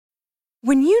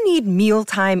When you need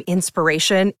mealtime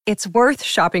inspiration, it's worth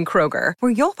shopping Kroger,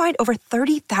 where you'll find over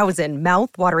 30,000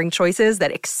 mouth-watering choices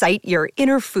that excite your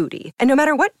inner foodie. And no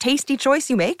matter what tasty choice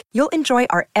you make, you'll enjoy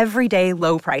our everyday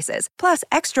low prices, plus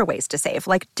extra ways to save,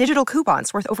 like digital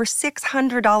coupons worth over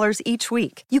 $600 each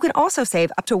week. You can also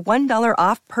save up to $1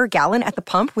 off per gallon at the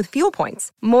pump with fuel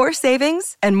points. More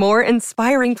savings and more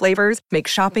inspiring flavors make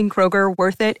shopping Kroger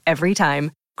worth it every time.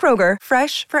 Kroger,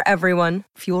 fresh for everyone.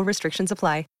 Fuel restrictions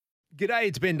apply. G'day,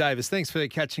 it's Ben Davis. Thanks for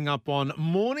catching up on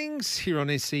mornings here on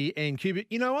SENQ. But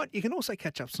you know what? You can also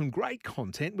catch up some great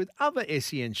content with other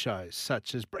SEN shows,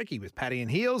 such as Brekkie with Paddy and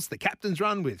Heels, The Captain's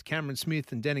Run with Cameron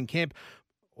Smith and Denon Kemp,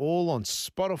 all on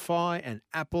Spotify and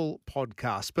Apple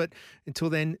Podcasts. But until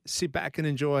then, sit back and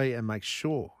enjoy, and make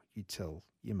sure you tell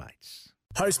your mates.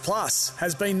 Host Plus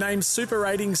has been named Super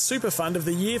Ratings Super Fund of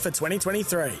the Year for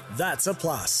 2023. That's a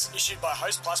plus. Issued by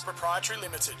Host Plus Proprietary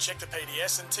Limited. Check the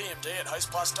PDS and TMD at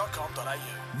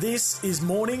hostplus.com.au. This is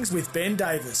Mornings with Ben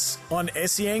Davis on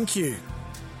SENQ.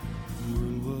 The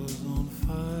world was on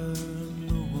fire,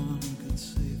 no one could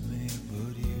save me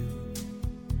but you.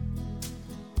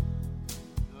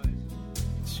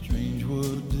 Strange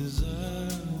what desire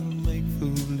will make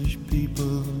foolish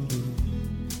people do.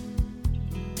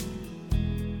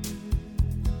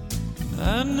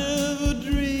 I never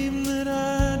dreamed that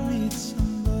I'd meet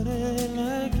somebody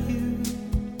like you.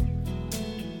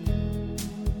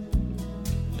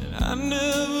 And I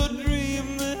never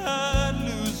dreamed that I'd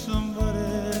lose somebody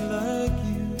like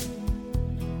you.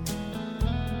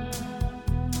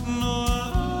 No,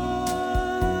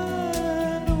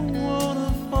 I don't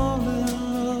wanna fall in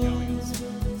love.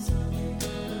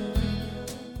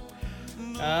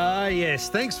 Yes,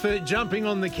 thanks for jumping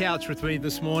on the couch with me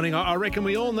this morning. I reckon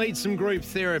we all need some group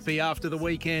therapy after the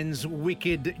weekend's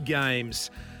wicked games.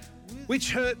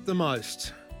 Which hurt the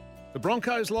most? The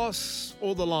Broncos loss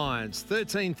or the Lions?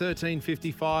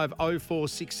 13-13-55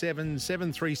 0467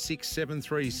 736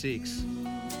 736.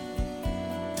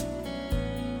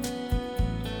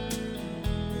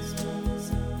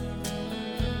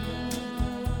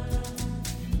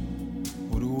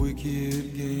 What a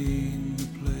wicked game to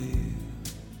play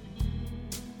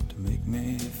to make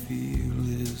me feel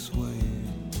this way.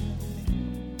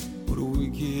 What a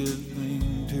wicked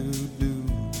thing to do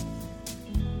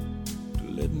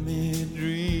to let me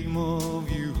dream of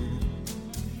you.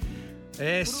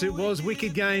 Yes, it was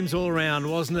wicked games all around,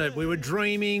 wasn't it? We were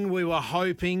dreaming, we were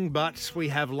hoping, but we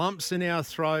have lumps in our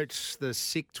throats, the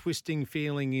sick, twisting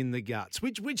feeling in the guts.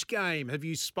 Which game have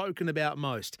you spoken about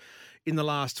most in the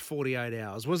last 48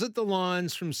 hours? Was it the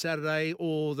Lions from Saturday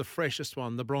or the freshest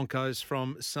one, the Broncos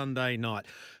from Sunday night?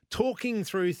 Talking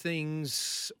through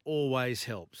things always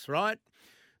helps, right?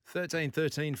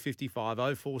 13-13-55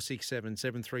 0467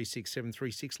 736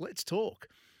 736. Let's talk.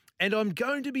 And I'm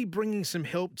going to be bringing some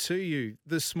help to you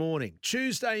this morning.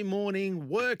 Tuesday morning,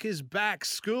 work is back,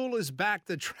 school is back,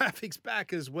 the traffic's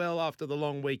back as well after the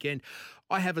long weekend.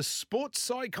 I have a sports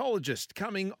psychologist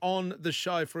coming on the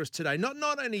show for us today, not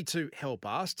only to help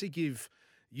us, to give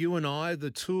you and I the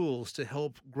tools to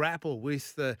help grapple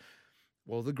with the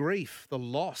grief, the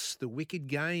loss, the wicked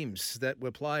games that were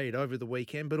played over the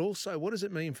weekend, but also what does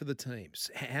it mean for the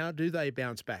teams? How do they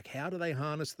bounce back? How do they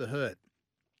harness the hurt?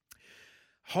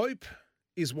 Hope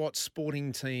is what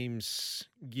sporting teams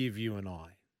give you and I.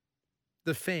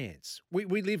 The fans. We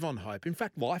live on hope. In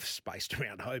fact, life's based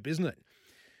around hope, isn't it?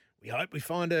 We hope we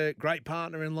find a great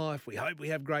partner in life. We hope we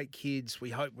have great kids. We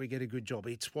hope we get a good job.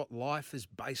 It's what life is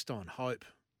based on, hope.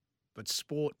 But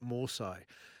sport more so.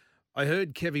 I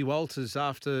heard Kevy Walters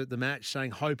after the match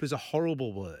saying hope is a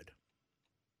horrible word.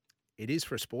 It is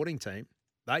for a sporting team.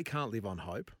 They can't live on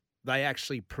hope. They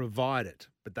actually provide it,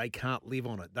 but they can't live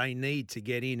on it. They need to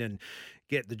get in and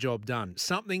get the job done.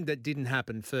 Something that didn't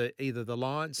happen for either the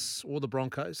Lions or the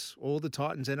Broncos or the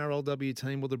Titans NRLW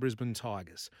team or the Brisbane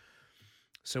Tigers.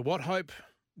 So what hope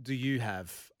do you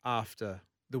have after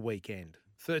the weekend?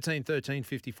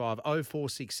 13-13-55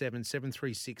 0467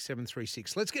 736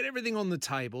 736. Let's get everything on the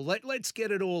table. Let's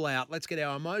get it all out. Let's get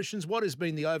our emotions. What has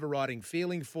been the overriding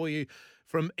feeling for you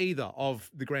from either of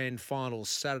the grand finals,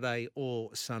 Saturday or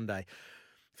Sunday?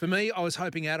 For me, I was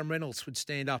hoping Adam Reynolds would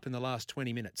stand up in the last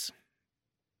 20 minutes.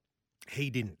 He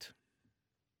didn't.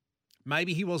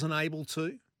 Maybe he wasn't able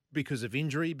to because of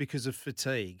injury, because of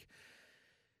fatigue.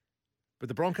 But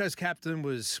the Broncos captain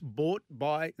was bought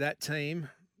by that team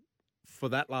for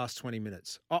that last 20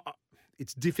 minutes.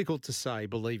 It's difficult to say,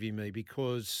 believe you me,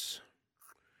 because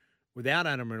without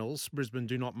Adam Reynolds, Brisbane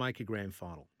do not make a grand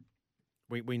final.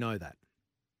 We know that.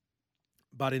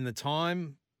 But in the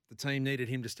time the team needed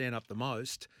him to stand up the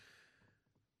most,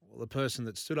 well, the person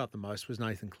that stood up the most was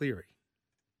Nathan Cleary.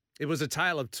 It was a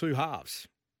tale of two halves,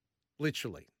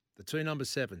 literally. The two number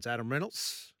 7s, Adam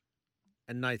Reynolds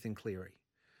and Nathan Cleary.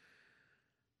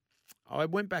 I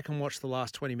went back and watched the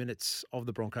last 20 minutes of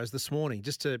the Broncos this morning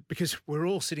because we're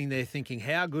all sitting there thinking,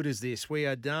 how good is this? We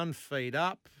are done, feet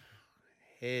up,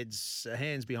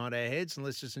 hands behind our heads, and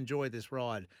let's just enjoy this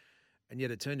ride. And yet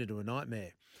it turned into a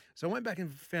nightmare. So I went back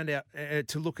and found out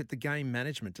to look at the game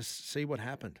management to see what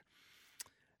happened.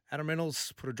 Adam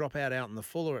Reynolds put a dropout out in the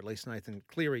full, or at least Nathan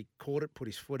Cleary caught it, put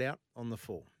his foot out on the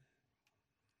full.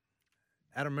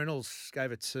 Adam Reynolds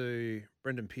gave it to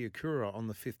Brendan Piakura on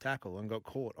the 5th tackle and got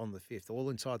caught on the 5th, all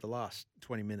inside the last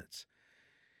 20 minutes.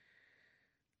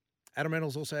 Adam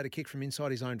Reynolds also had a kick from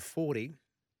inside his own 40,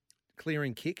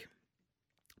 clearing kick,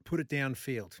 put it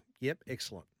downfield. Yep,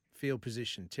 excellent. Field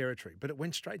position, territory, but it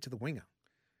went straight to the winger.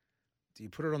 Do you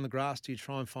put it on the grass? Do you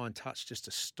try and find touch just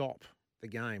to stop the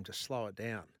game, to slow it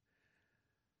down?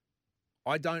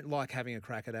 I don't like having a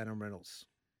crack at Adam Reynolds,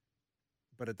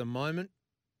 but at the moment,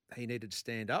 he needed to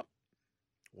stand up,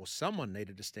 or someone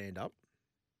needed to stand up.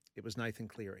 It was Nathan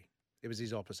Cleary. It was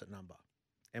his opposite number.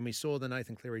 And we saw the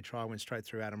Nathan Cleary try went straight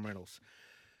through Adam Reynolds.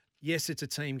 Yes, it's a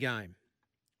team game,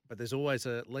 but there's always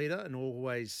a leader and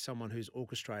always someone who's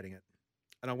orchestrating it.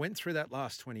 And I went through that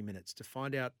last 20 minutes to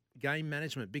find out game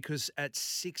management, because at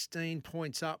 16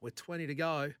 points up with 20 to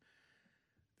go,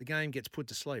 the game gets put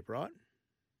to sleep, right?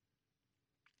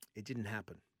 It didn't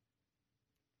happen.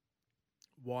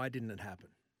 Why didn't it happen?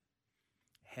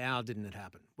 How didn't it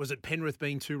happen? Was it Penrith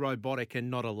being too robotic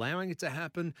and not allowing it to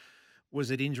happen?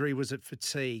 Was it injury? Was it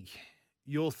fatigue?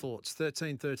 Your thoughts,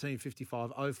 13 13 55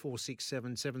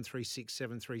 0467 736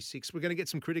 736. We're going to get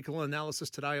some critical analysis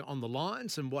today on the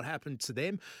Lions and what happened to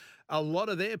them. A lot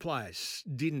of their players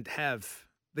didn't have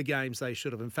the games they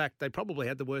should have. In fact, they probably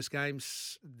had the worst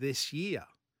games this year.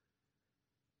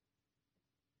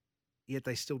 Yet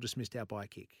they still just missed out by a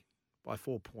kick, by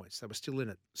 4 points. They were still in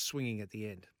it, swinging at the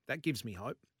end. That gives me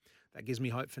hope. That gives me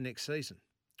hope for next season.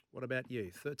 What about you?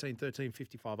 13 13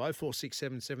 55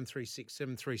 0467 736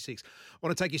 736. I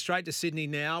want to take you straight to Sydney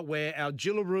now, where our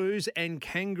Jillaroos and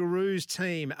Kangaroos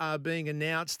team are being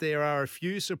announced. There are a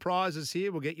few surprises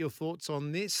here. We'll get your thoughts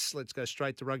on this. Let's go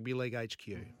straight to Rugby League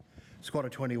HQ. Squad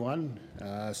of 21,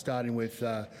 starting with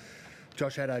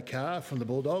Josh Addo-Carr from the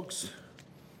Bulldogs,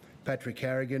 Patrick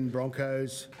Carrigan,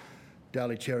 Broncos,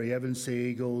 Daly Cherry Evans, Sea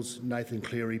Eagles, Nathan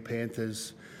Cleary,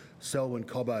 Panthers, Selwyn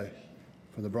Cobbo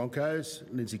from the Broncos,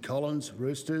 Lindsay Collins,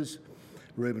 Roosters,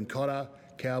 Reuben Cotter,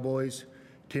 Cowboys,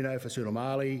 Tino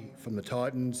Fasulamali from the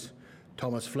Titans,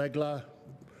 Thomas Flegler,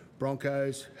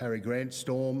 Broncos, Harry Grant,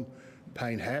 Storm,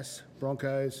 Payne Haas,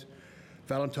 Broncos,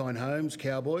 Valentine Holmes,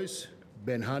 Cowboys,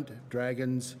 Ben Hunt,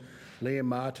 Dragons, Liam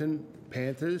Martin,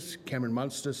 Panthers, Cameron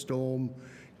Munster, Storm,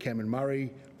 Cameron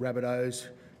Murray, Rabbitohs,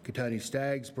 Katoni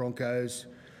Stags, Broncos,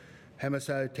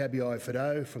 Hamiso Tabiai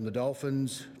Fido from the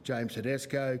Dolphins, James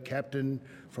Tedesco, captain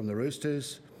from the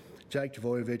Roosters, Jake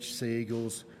Trbojevic, Sea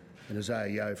Eagles, and Isaiah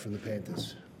Yeo from the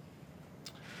Panthers.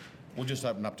 We'll just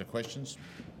open up to questions.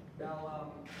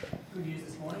 Val, good news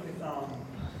this morning with Val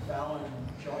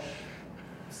and Josh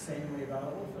seemingly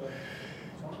available for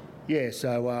tomorrow. Yeah,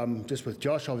 so just with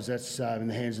Josh, obviously that's in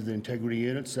the hands of the integrity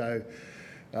unit, so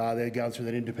they're going through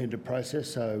that independent process,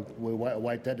 so we'll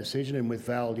await that decision. And with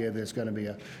Val, yeah, there's going to be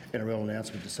a NRL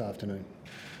announcement this afternoon.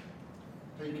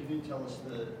 Pete, can you tell us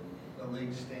the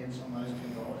league's stance on those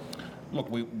two guys? Look,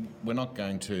 we're not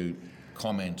going to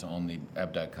comment on the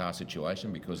Addo-Carr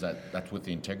situation because that's with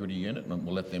the integrity unit, and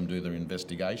we'll let them do their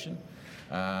investigation.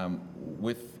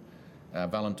 With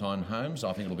Valentine Holmes,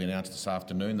 I think it'll be announced this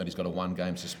afternoon that he's got a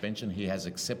one-game suspension. He has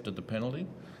accepted the penalty,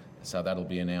 so that'll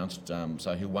be announced.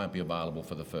 So he won't be available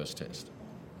for the first test.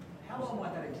 How long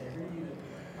might that integrity unit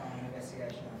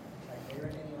investigation take?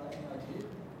 Any idea?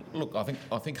 Look,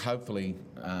 I think hopefully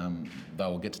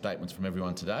they'll get statements from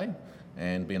everyone today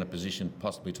and be in a position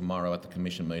possibly tomorrow at the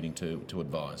commission meeting to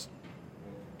advise.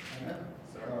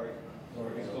 Sorry,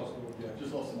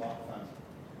 just lost the microphone.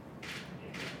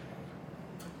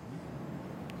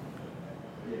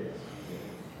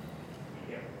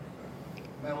 Yes.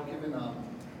 Mel, given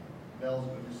Val's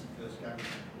this is the first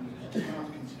game, how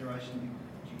much consideration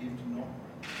did you give to not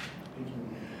picking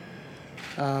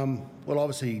him? Well,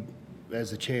 obviously,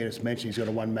 as the chair just mentioned, he's got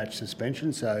a one-match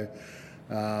suspension, so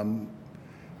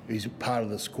he's part of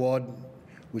the squad,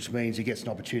 which means he gets an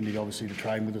opportunity, obviously, to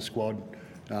train with the squad.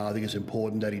 I think it's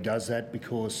important that he does that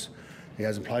because he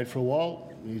hasn't played for a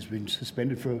while. He's been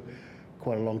suspended for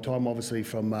quite a long time, obviously,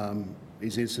 from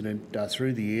his incident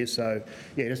through the year. So,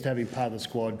 yeah, just having part of the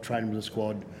squad, training with the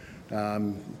squad,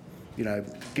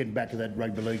 getting back to that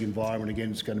rugby league environment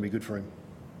again is going to be good for him.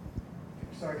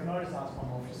 Sorry, can I just ask one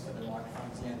more just so the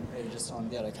microphone's again? just on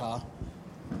the Addo Carr.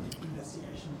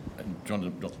 Investigation. Do you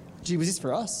want to... Gee, was this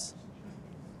for us?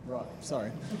 Right,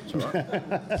 sorry. It's all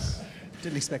right.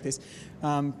 Didn't expect this.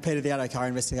 Peter, the Addo Carr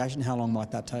investigation, how long might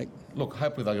that take? Look,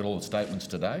 hopefully they'll get all the statements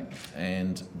today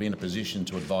and be in a position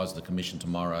to advise the Commission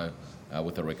tomorrow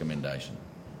with a recommendation.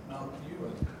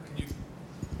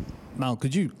 Mal,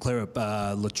 could you clear up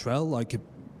Latrell? Like,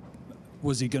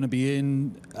 was he going to be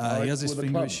in? He has this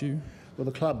finger issue. Well,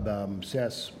 the club,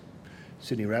 South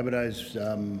Sydney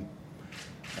Rabbitohs,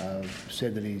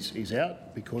 said that he's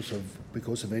out because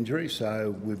of injury,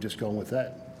 so we've just gone with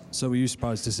that. So were you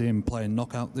surprised to see him playing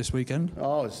knockout this weekend? I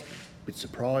was a bit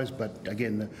surprised, but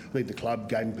again, I think the club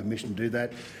gave him permission to do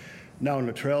that. Knowing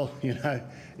Latrell,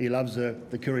 he loves the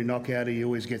Koori knockout. He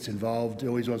always gets involved. He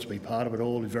always wants to be part of it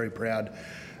all. He's very proud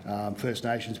First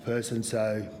Nations person.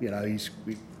 So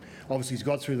he's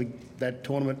got through that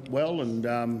tournament well, and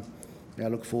I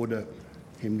look forward to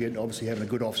him obviously having a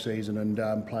good off season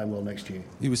and playing well next year.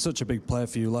 He was such a big player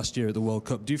for you last year at the World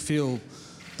Cup. Do you feel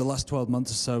the last 12 months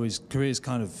or so his career's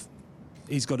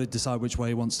he's got to decide which way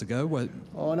he wants to go?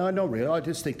 Oh no, not really. I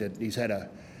just think that he's had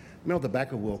off the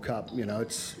back of World Cup,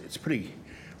 it's a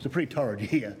pretty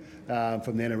torrid year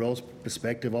from the NRL's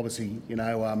perspective. Obviously,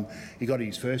 he got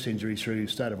his first injury through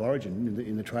State of Origin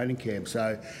in the training camp,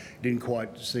 so he didn't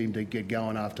quite seem to get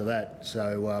going after that.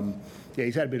 So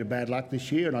he's had a bit of bad luck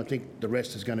this year, and I think the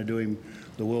rest is going to do him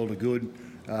the world of good.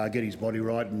 Get his body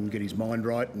right and get his mind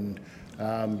right, and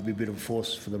be a bit of a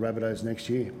force for the Rabbitohs next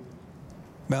year.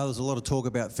 Mal, there's a lot of talk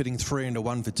about fitting 3 into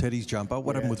 1 for Teddy's jumper.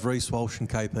 What happened with Reece Walsh and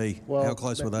KP? Well, how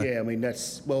close were they? Yeah, I mean,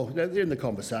 they're in the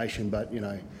conversation, but,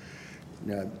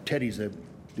 Teddy's the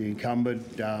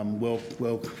incumbent,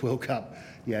 World Cup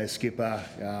skipper,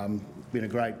 been a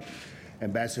great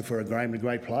ambassador for a game and a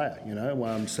great player,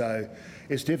 so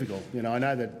it's difficult. I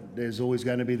know that there's always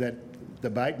going to be that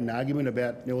debate and argument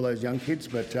about all those young kids,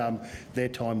 but their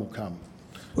time will come.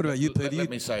 What about you, Peter? Let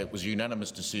me say it was a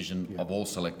unanimous decision of all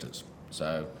selectors.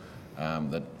 So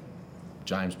that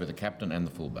James be the captain and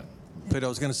the fullback. Peter, I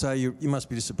was going to say you must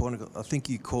be disappointed. I think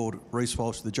you called Reece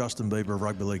Walsh the Justin Bieber of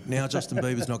rugby league. Now Justin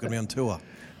Bieber's not going to be on tour.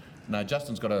 No,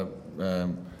 Justin's got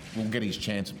we'll get his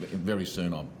chance very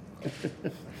soon on.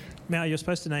 Mal, you're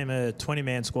supposed to name a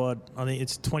 20-man squad. I think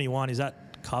it's 21. Is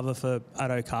that cover for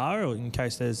Addo Carr, or in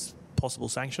case there's possible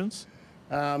sanctions?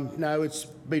 No, it's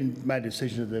been made a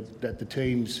decision that the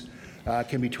teams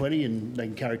can be 20 and they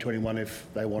can carry 21 if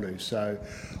they want to. So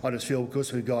I just feel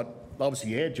because we've got,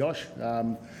 obviously, Josh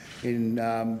in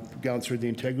going through the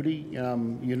integrity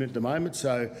unit at the moment.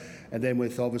 So, and then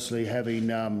with obviously having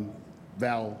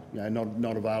Val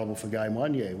not available for game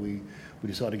one, we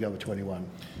decided to go with 21.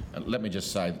 Let me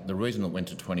just say, the reason it went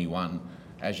to 21,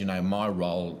 as you know, my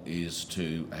role is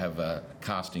to have a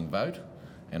casting vote.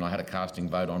 And I had a casting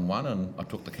vote on one, and I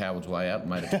took the coward's way out and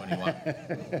made it 21.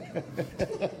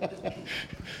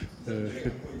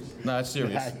 No, it's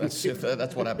serious.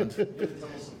 That's what happened.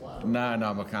 No,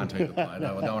 I can't tell you the play.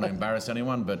 No, I don't want to embarrass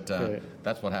anyone, but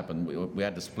that's what happened. We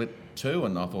had to split 2,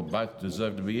 and I thought both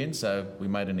deserved to be in, so we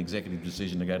made an executive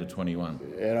decision to go to 21.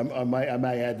 And I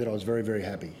may add that I was very, very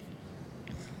happy.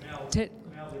 Now, there's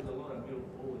a lot of middle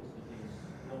forwards that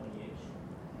there's not many edge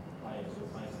players or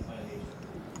players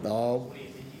edge. Oh.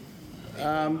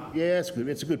 Yeah, it's good.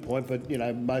 It's a good point, but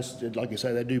most, like you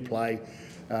say, they do play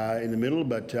in the middle.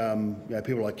 But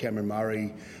people like Cameron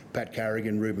Murray, Pat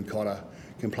Carrigan, Ruben Cotter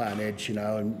can play on edge,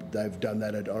 and they've done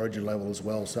that at Origin level as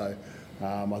well. So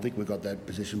I think we've got that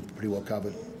position pretty well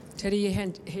covered. Teddy, you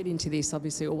head into this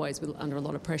obviously always under a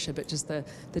lot of pressure, but just the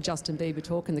Justin Bieber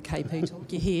talk and the KP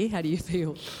talk you hear, how do you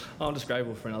feel? I'm just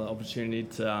grateful for another opportunity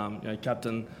to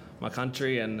captain my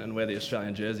country and wear the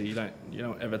Australian jersey. You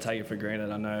don't ever take it for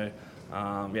granted. I know.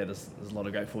 There's a lot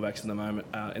of great fullbacks in the moment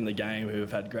in the game who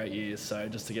have had great years. So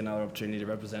just to get another opportunity to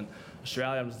represent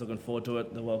Australia, I'm just looking forward to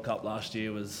it. The World Cup last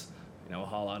year was, a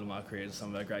highlight of my career, some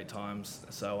of our great times.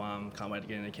 So can't wait to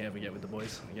get into camp and get with the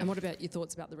boys again. And what about your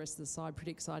thoughts about the rest of the side?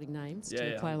 Pretty exciting names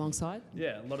to play alongside.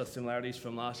 Yeah, a lot of similarities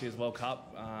from last year's World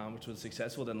Cup, which was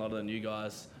successful. Then a lot of the new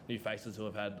guys, new faces who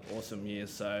have had awesome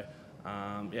years. So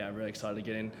really excited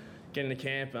to get into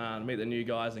camp, meet the new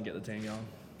guys, and get the team going.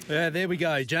 Yeah, there we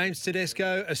go. James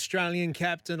Tedesco, Australian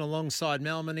captain, alongside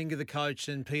Mal Meninga, the coach,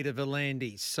 and Peter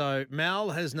V'landys. So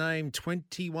Mal has named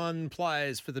 21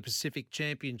 players for the Pacific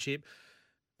Championship.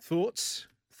 Thoughts?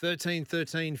 13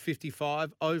 13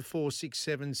 55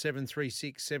 0467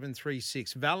 736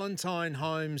 736. Valentine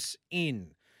Holmes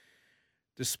in.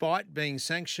 Despite being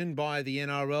sanctioned by the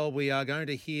NRL, we are going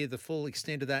to hear the full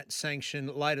extent of that sanction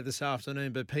later this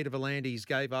afternoon. But Peter V'landys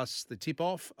gave us the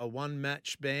tip-off, a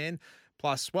one-match ban.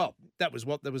 Plus, well, that was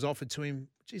what was offered to him.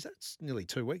 Geez, that's nearly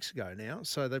 2 weeks ago now.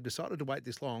 So they've decided to wait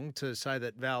this long to say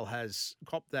that Val has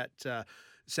copped that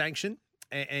sanction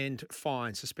and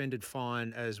fine, suspended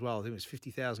fine as well. I think it was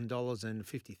 $50,000 and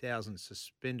 $50,000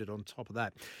 suspended on top of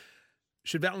that.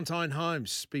 Should Valentine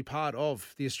Holmes be part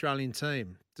of the Australian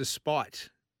team despite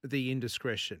the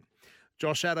indiscretion?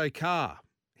 Josh Addo-Carr,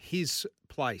 his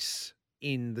place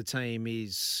in the team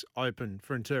is open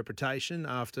for interpretation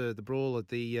after the brawl at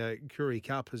the Currie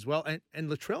Cup as well. And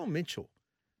Latrell Mitchell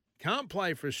can't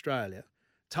play for Australia,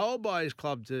 told by his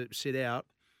club to sit out,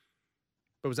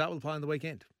 but was able to play on the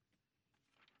weekend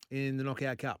in the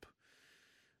Knockout Cup.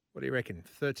 What do you reckon?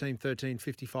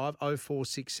 13-13-55,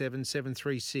 0467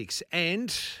 736.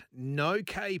 And no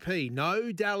KP,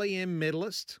 no Dally M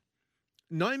medalist,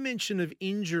 no mention of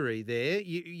injury there.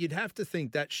 You'd have to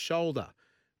think that shoulder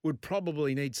would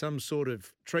probably need some sort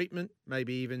of treatment,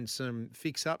 maybe even some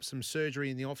fix-up, some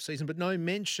surgery in the off-season, but no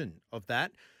mention of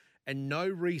that. And no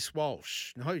Reece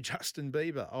Walsh, no Justin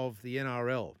Bieber of the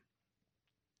NRL.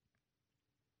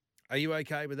 Are you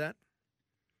okay with that?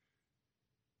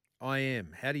 I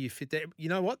am. How do you fit that? You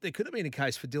know what? There could have been a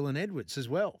case for Dylan Edwards as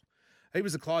well. He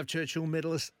was the Clive Churchill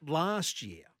medalist last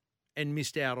year and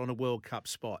missed out on a World Cup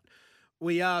spot.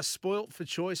 We are spoilt for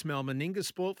choice. Mal Meninga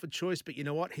spoilt for choice, but you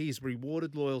know what? He's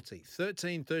rewarded loyalty.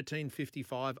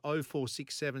 13-13-55,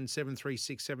 0467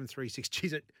 736 736.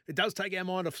 Jeez, it does take our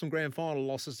mind off some grand final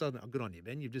losses, doesn't it? Oh, good on you,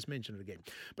 Ben. You've just mentioned it again.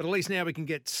 But at least now we can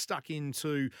get stuck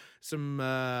into some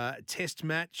test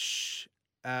match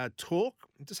talk.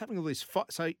 I'm just having all this.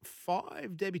 So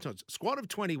 5 debutants. Squad of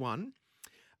 21,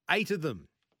 8 of them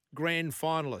grand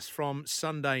finalists from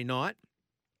Sunday night.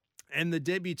 And the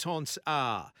debutants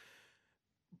are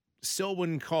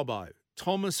Selwyn Cobbo,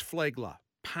 Thomas Flegler,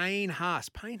 Payne Haas.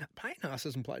 Payne Haas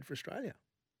hasn't played for Australia.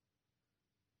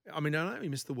 I mean, I know he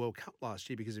missed the World Cup last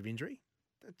year because of injury.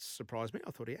 That surprised me. I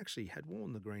thought he actually had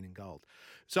worn the green and gold.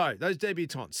 So those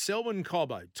debutants, Selwyn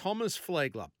Cobbo, Thomas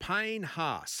Flegler, Payne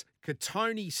Haas,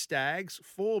 Katoni Staggs,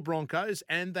 4 Broncos,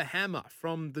 and the Hammer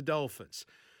from the Dolphins.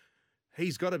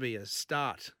 He's got to be a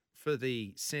start for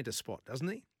the centre spot, doesn't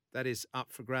he? That is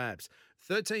up for grabs.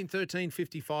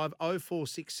 13-13-55,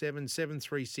 0467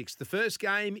 736. The first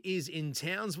game is in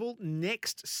Townsville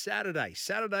next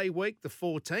Saturday week, the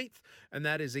 14th, and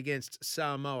that is against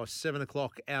Samoa, 7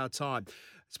 o'clock our time.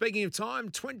 Speaking of time,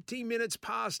 20 minutes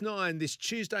past 9 this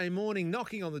Tuesday morning,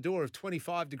 knocking on the door of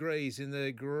 25 degrees in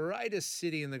the greatest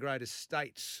city in the greatest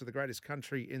state, the greatest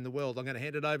country in the world. I'm going to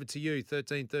hand it over to you,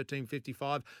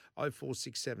 13-13-55,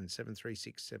 0467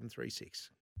 736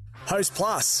 736. Host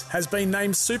Plus has been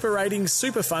named Super Ratings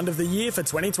Super Fund of the Year for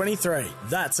 2023.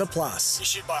 That's a plus.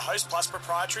 Issued by Host Plus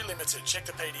Proprietary Limited. Check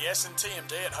the PDS and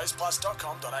TMD at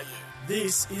hostplus.com.au.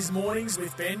 This is Mornings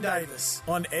with Ben Davis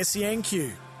on SENQ.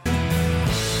 These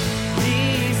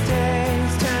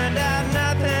days turned out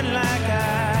nothing like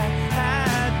I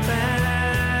had planned.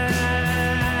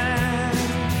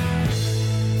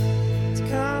 It's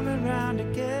coming round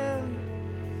again,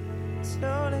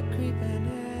 slowly creeping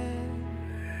in.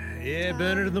 Yeah,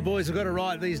 Bernard and the boys have got it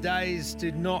right. These days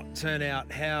did not turn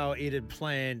out how it had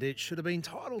planned. It should have been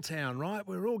Titletown, right?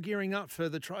 We're all gearing up for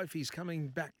the trophies coming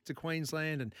back to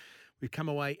Queensland, and we've come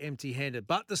away empty-handed.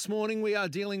 But this morning we are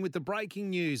dealing with the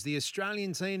breaking news. The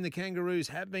Australian team, the Kangaroos,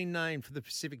 have been named for the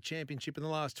Pacific Championship in the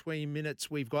last 20 minutes.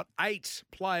 We've got 8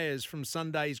 players from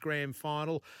Sunday's grand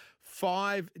final,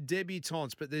 5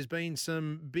 debutants, but there's been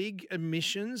some big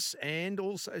omissions and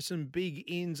also some big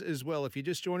ins as well. If you're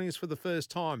just joining us for the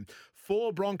first time,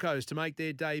 4 Broncos to make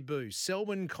their debut.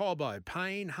 Selwyn Cobbo,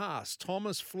 Payne Haas,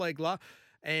 Thomas Flegler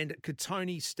and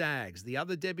Katoni Staggs. The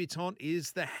other debutant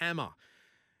is the Hammer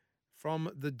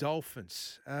from the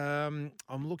Dolphins. I'm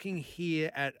looking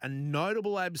here at a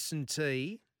notable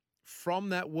absentee from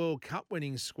that World Cup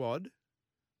winning squad,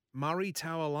 Murray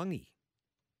Taulagi.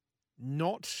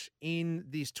 Not in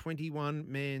this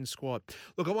 21-man squad.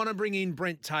 Look, I want to bring in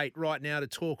Brent Tate right now to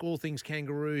talk all things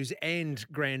Kangaroos and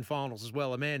grand finals as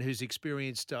well, a man who's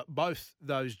experienced both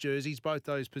those jerseys, both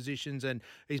those positions, and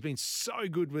he's been so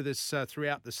good with us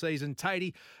throughout the season.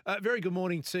 Tatey, very good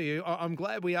morning to you. I'm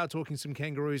glad we are talking some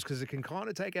Kangaroos because it can kind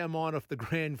of take our mind off the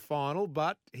grand final,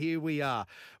 but here we are.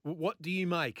 What do you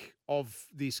make of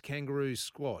this Kangaroos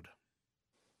squad?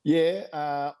 Yeah,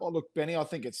 well, look, Benny, I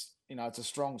think it's a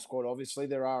strong squad. Obviously,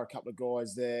 there are a couple of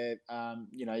guys there,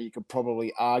 you could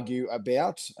probably argue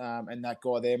about. And that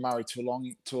guy there, Murray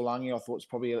Taulagi, I thought was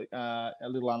probably a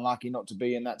little unlucky not to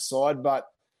be in that side. But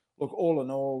look, all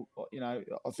in all,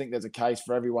 I think there's a case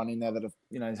for everyone in there that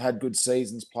have, had good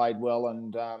seasons, played well,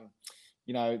 and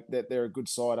that they're a good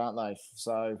side, aren't they?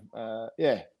 So,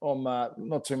 I'm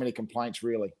not too many complaints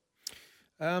really.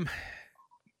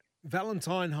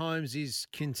 Valentine Holmes is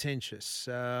contentious.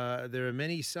 There are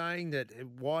many saying that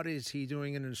what is he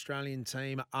doing in an Australian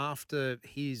team after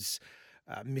his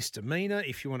misdemeanor,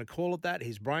 if you want to call it that,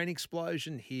 his brain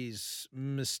explosion, his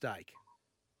mistake?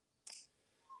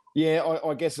 Yeah,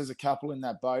 I guess there's a couple in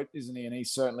that boat, isn't he? And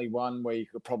he's certainly one where you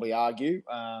could probably argue.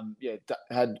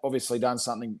 Had obviously done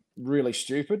something really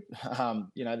stupid.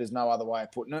 There's no other way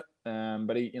of putting it.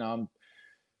 But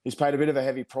he's paid a bit of a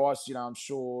heavy price. I'm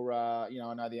sure. I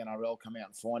know the NRL come out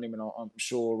and find him, and I'm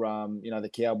sure. The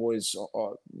Cowboys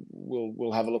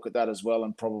will have a look at that as well,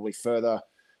 and probably further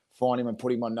find him and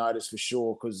put him on notice for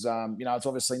sure. Because it's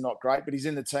obviously not great, but he's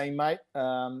in the team, mate.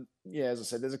 As I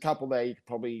said, there's a couple there you could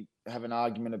probably have an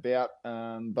argument about.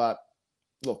 But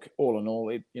look, all in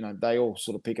all, they all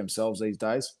sort of pick themselves these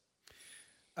days.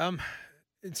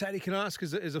 Taddy, can I ask,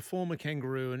 as a former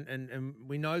Kangaroo, and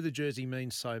we know the jersey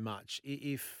means so much,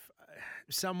 if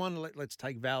someone, let's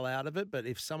take Val out of it, but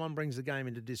if someone brings the game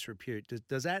into disrepute,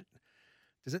 does it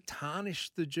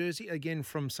tarnish the jersey again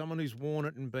from someone who's worn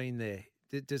it and been there?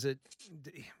 Is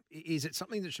it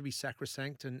something that should be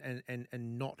sacrosanct and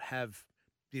not have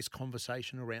this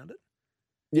conversation around it?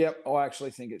 Yeah, I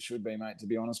actually think it should be, mate, to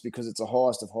be honest, because it's the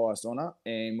highest of highest honour.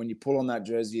 And when you pull on that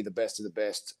jersey, you're the best of the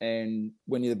best. And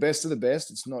when you're the best of the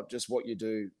best, it's not just what you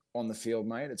do on the field,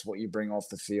 mate. It's what you bring off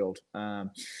the field. And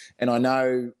I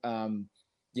know,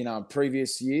 in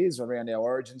previous years around our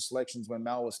Origin selections when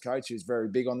Mal was coach, he was very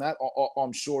big on that.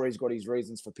 I'm sure he's got his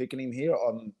reasons for picking him here.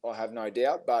 I have no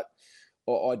doubt. But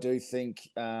I do think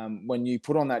when you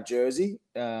put on that jersey,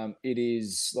 it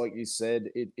is, like you said,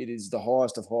 it is the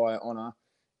highest of high honour.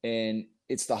 And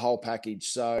it's the whole package.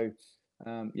 So,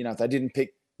 if they didn't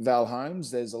pick Val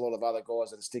Holmes, there's a lot of other guys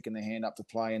that are sticking their hand up to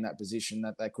play in that position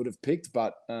that they could have picked.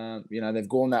 But, they've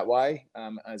gone that way.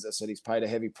 As I said, he's paid a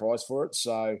heavy price for it.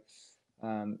 So,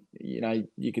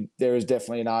 there is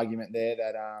definitely an argument there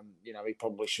that, he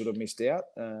probably should have missed out.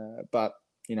 But,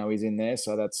 he's in there.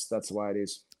 So that's the way it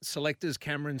is. Selectors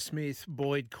Cameron Smith,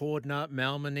 Boyd Cordner,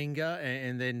 Mal Meninga,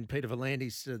 and then Peter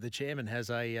V'landys, the chairman, has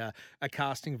a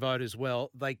casting vote as well.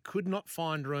 They could not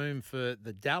find room for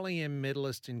the Dally M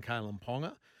medalist in Kalen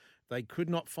Ponga. They could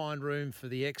not find room for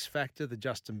the X Factor, the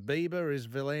Justin Bieber, as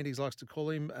V'landys likes to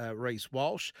call him, Reece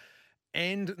Walsh,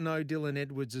 and no Dylan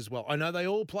Edwards as well. I know they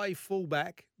all play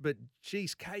fullback, but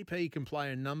geez, KP can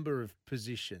play a number of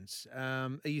positions. Are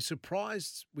you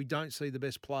surprised we don't see the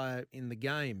best player in the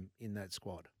game in that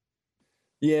squad?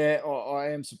 Yeah, I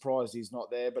am surprised he's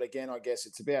not there. But again, I guess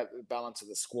it's about the balance of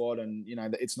the squad, and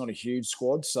it's not a huge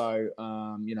squad, so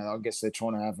I guess they're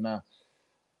trying to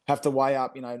have to weigh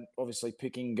up. Obviously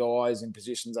picking guys in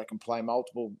positions that can play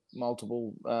multiple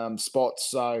spots.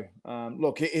 So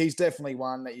look, he's definitely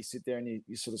one that you sit there and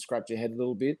you sort of scratch your head a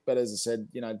little bit. But as I said,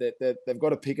 they've got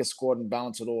to pick a squad and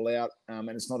balance it all out. And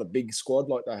it's not a big squad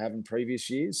like they have in previous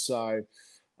years. So.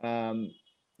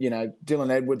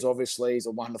 Dylan Edwards, obviously, is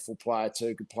a wonderful player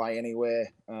too, could play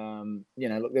anywhere.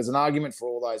 Look, there's an argument for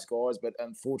all those guys, but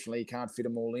unfortunately, you can't fit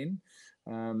them all in.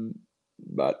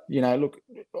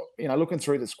 Looking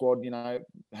through the squad,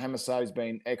 Hamiso's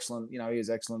been excellent. He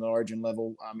is excellent at Origin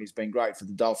level. He's been great for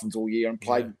the Dolphins all year and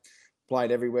played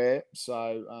everywhere.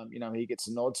 So, he gets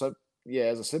a nod. So, yeah,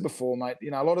 as I said before, mate,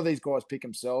 a lot of these guys pick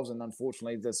themselves, and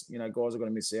unfortunately, guys are going to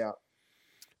miss out.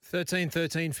 13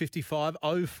 13 55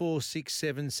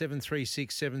 0467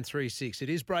 736 736. It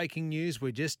is breaking news.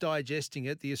 We're just digesting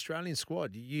it. The Australian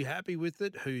squad. Are you happy with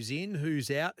it? Who's in? Who's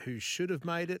out? Who should have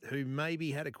made it? Who maybe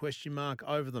had a question mark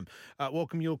over them?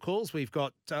 Welcome your calls. We've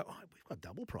got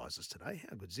double prizes today.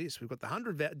 How good is this? We've got the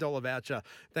 $100 voucher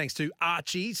thanks to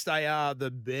Archie's. They are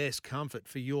the best comfort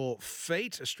for your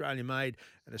feet. Australian made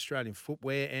and Australian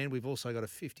footwear. And we've also got a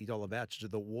 $50 voucher to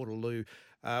the Waterloo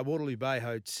Bay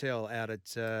Hotel out at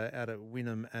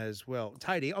Wynnum as well.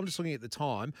 Tatey, I'm just looking at the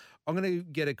time. I'm going to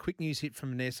get a quick news hit from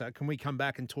Vanessa. Can we come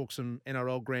back and talk some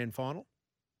NRL Grand Final?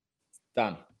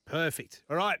 Done. Perfect.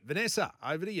 All right, Vanessa,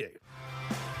 over to you.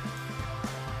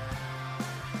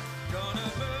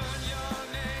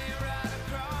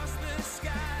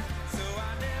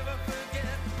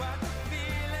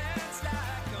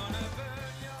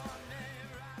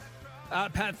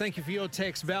 Pat, thank you for your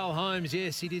text. Val Holmes,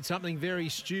 yes, he did something very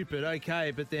stupid.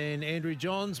 Okay, but then Andrew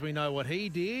Johns, we know what he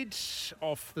did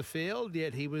off the field,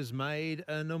 yet he was made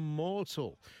an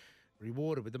immortal.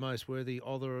 Rewarded with the most worthy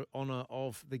honour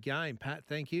of the game. Pat,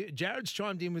 thank you. Jared's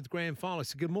chimed in with grand final. He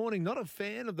said, good morning. Not a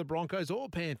fan of the Broncos or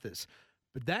Panthers,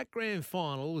 but that grand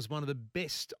final was one of the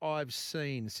best I've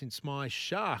seen since my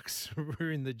Sharks were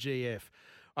in the GF.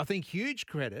 I think huge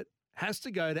credit has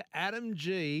to go to Adam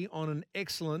G on an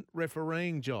excellent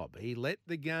refereeing job. He let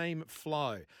the game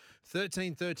flow.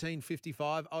 13 13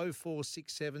 55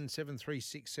 0467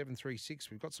 736 736.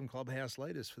 We've got some clubhouse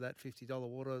leaders for that $50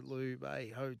 Waterloo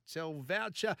Bay Hotel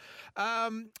voucher.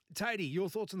 Tatey, your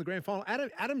thoughts on the grand final?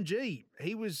 Adam G,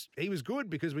 he was good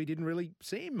because we didn't really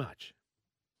see him much.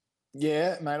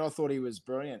 Yeah, mate, I thought he was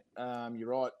brilliant. You're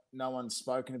right. No one's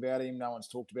spoken about him. No one's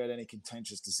talked about any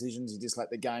contentious decisions. He just let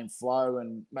the game flow.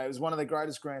 And, mate, it was one of the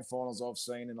greatest grand finals I've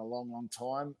seen in a long, long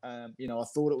time. I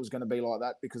thought it was going to be like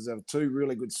that because there were two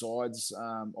really good sides,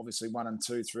 obviously 1 and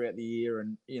 2 throughout the year.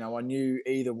 And, I knew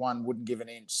either one wouldn't give an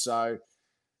inch. So,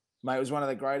 mate, it was one of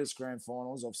the greatest grand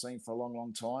finals I've seen for a long,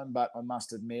 long time. But I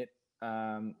must admit,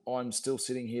 I'm still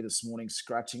sitting here this morning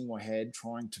scratching my head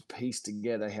trying to piece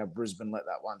together how Brisbane let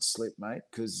that one slip, mate,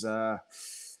 because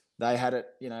they had it,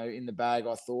 in the bag,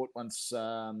 I thought, once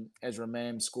Ezra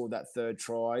Mam scored that third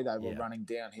try. They were running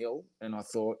downhill, and I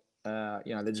thought,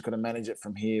 they're just going to manage it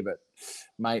from here. But,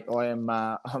 mate, I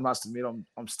must admit,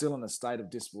 I'm still in a state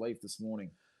of disbelief this morning.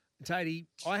 Tatey,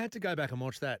 I had to go back and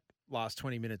watch that last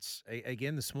 20 minutes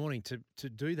again this morning to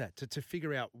do that, to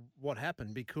figure out what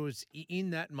happened, because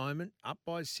in that moment, up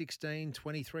by 16,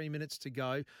 23 minutes to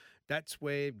go, that's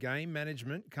where game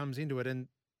management comes into it. And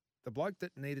the bloke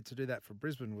that needed to do that for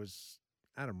Brisbane was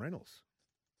Adam Reynolds.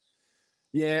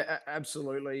 Yeah,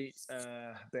 absolutely,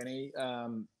 Benny.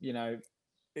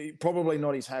 Probably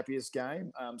not his happiest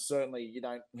game. Certainly, you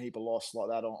don't heap a loss like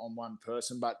that on one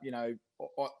person. But,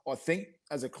 I think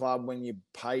as a club, when you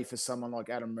pay for someone like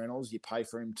Adam Reynolds, you pay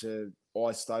for him to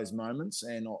ice those moments.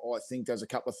 And I think there's a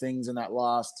couple of things in that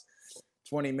last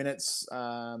 20 minutes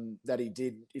that he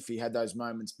did. If he had those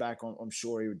moments back, I'm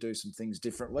sure he would do some things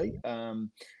differently.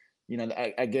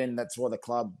 Again, that's why the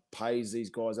club pays these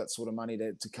guys that sort of money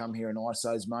to come here and ice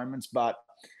those moments. But,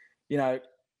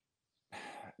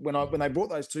 when they brought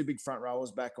those two big front rowers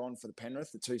back on for the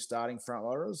Penrith, the two starting front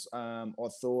rowers, I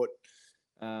thought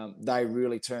they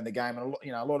really turned the game. And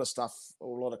a lot of stuff, a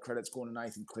lot of credit's going to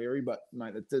Nathan Cleary, but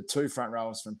mate, the two front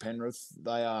rowers from Penrith,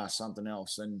 they are something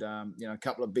else. And a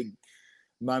couple of big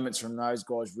moments from those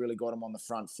guys really got him on the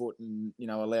front foot, and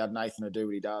allowed Nathan to do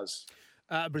what he does.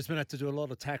 Brisbane had to do a lot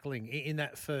of tackling in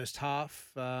that first half.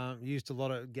 Used a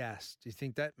lot of gas. Do you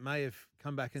think that may have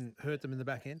come back and hurt them in the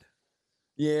back end?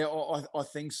 Yeah, I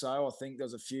think so. I think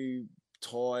there's a few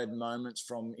tired moments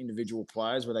from individual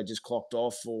players where they just clocked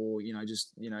off, or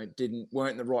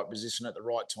weren't in the right position at the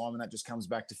right time, and that just comes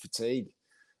back to fatigue.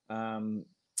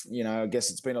 I guess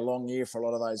it's been a long year for a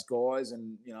lot of those guys,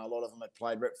 and a lot of them had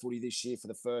played rep footy this year for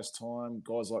the first time.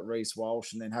 Guys like Reece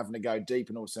Walsh, and then having to go deep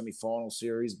into a semi-final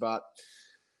series, but.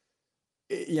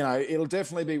 It'll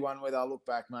definitely be one where they'll look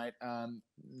back, mate.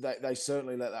 They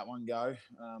certainly let that one go.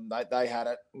 They had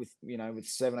it with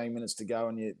 17 minutes to go,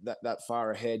 and you that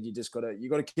far ahead. You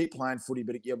got to keep playing footy,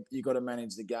 but you got to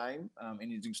manage the game, and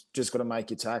you just got to make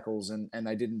your tackles, and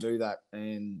they didn't do that,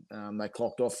 and they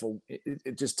clocked off.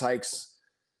 It just takes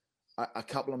a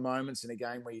couple of moments in a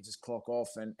game where you just clock off,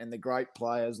 and the great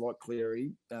players like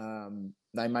Cleary,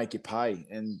 they make you pay,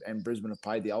 and Brisbane have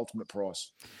paid the ultimate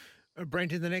price.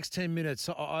 Brent, in the next 10 minutes,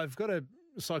 I've got a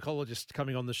psychologist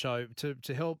coming on the show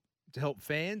to help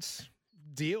fans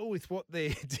deal with what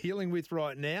they're dealing with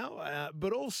right now,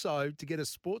 but also to get a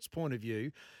sports point of view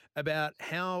about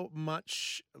how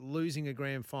much losing a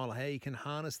grand final, how you can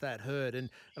harness that hurt. And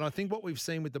I think what we've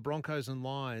seen with the Broncos and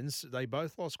Lions, they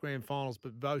both lost grand finals,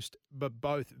 but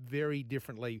both very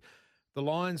differently. The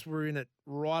Lions were in it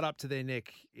right up to their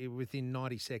neck within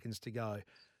 90 seconds to go.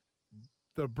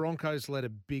 The Broncos let a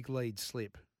big lead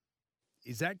slip.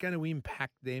 Is that going to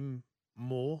impact them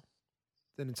more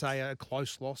than, say, a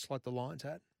close loss like the Lions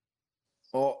had?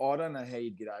 Well, I don't know how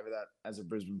you'd get over that as a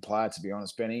Brisbane player, to be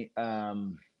honest, Benny.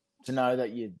 To know that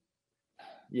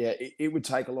it would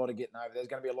take a lot of getting over. There's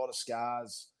going to be a lot of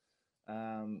scars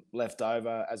left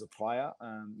over as a player.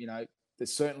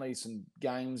 There's certainly some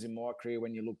games in my career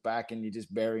when you look back and you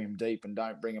just bury them deep and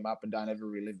don't bring them up and don't ever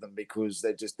relive them because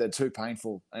they're too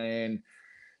painful. And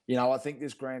I think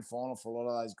this grand final for a lot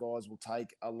of those guys will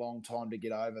take a long time to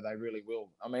get over. They really will.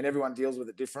 I mean, everyone deals with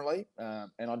it differently.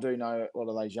 And I do know a lot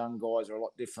of those young guys are a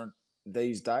lot different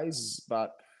these days.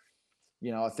 But,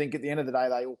 I think at the end of the day,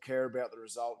 they all care about the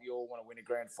result. You all want to win a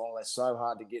grand final. They're so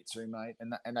hard to get to, mate.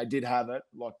 And they did have it.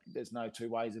 Like, there's no two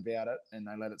ways about it. And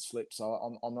they let it slip.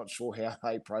 So I'm not sure how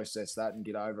they process that and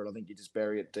get over it. I think you just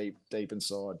bury it deep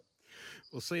inside.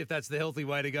 We'll see if that's the healthy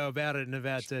way to go about it in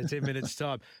about 10 minutes'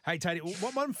 time. Hey, Tatey,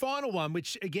 one final one,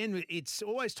 which, again, it's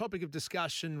always topic of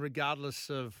discussion regardless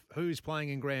of who's playing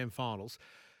in grand finals.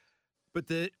 But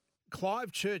the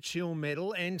Clive Churchill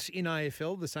medal, and in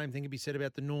AFL, the same thing can be said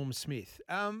about the Norm Smith.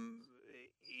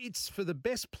 It's for the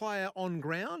best player on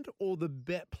ground or the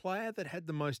player that had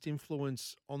the most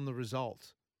influence on the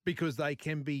result, because they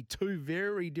can be two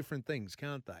very different things,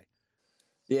 can't they?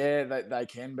 Yeah, they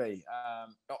can be.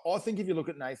 I think if you look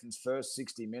at Nathan's first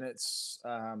 60 minutes,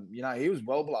 he was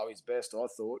well below his best, I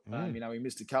thought. He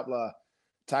missed a couple of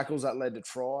tackles that led to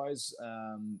tries.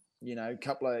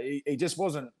 He just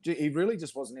wasn't. He really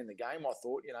just wasn't in the game. I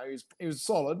thought. He was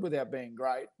solid without being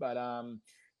great, but it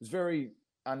was very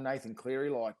un-Nathan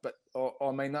Cleary-like. But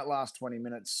that last 20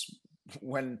 minutes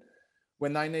when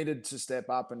they needed to step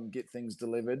up and get things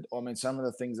delivered, some of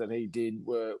the things that he did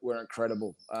were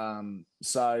incredible.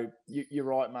 So you're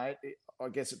right, mate. I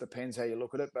guess it depends how you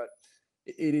look at it, but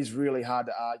it is really hard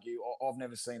to argue. I've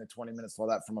never seen a 20 minutes like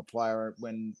that from a player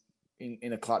when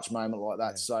in a clutch moment like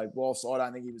that. Yeah. So whilst I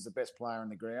don't think he was the best player on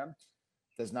the ground,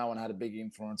 there's no one had a big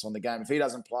influence on the game. If he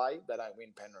doesn't play, they don't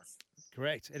win Penrith.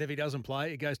 Correct. And if he doesn't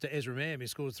play, it goes to Ezra Mam, who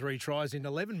scores 3 tries in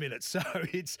 11 minutes. So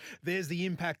there's the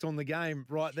impact on the game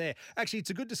right there. Actually, it's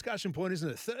a good discussion point, isn't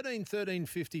it?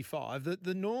 13-13-55,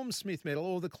 the Norm Smith medal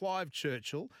or the Clive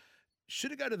Churchill,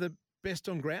 should it go to the best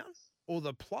on ground or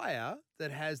the player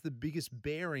that has the biggest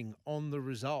bearing on the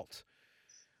result?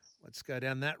 Let's go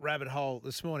down that rabbit hole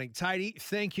this morning. Tatey,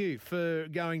 thank you for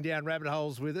going down rabbit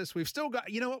holes with us. We've still got,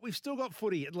 we've still got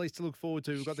footy at least to look forward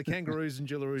to. We've got the Kangaroos and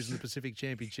Jillaroos in the Pacific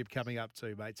Championship coming up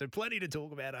too, mate. So plenty to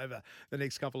talk about over the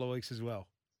next couple of weeks as well.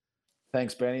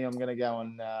 Thanks, Benny. I'm going to go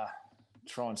and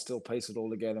try and still piece it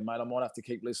all together, mate. I might have to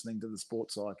keep listening to the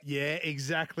sports side. Yeah,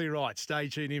 exactly right. Stay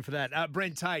tuned in for that.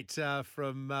 Brent Tate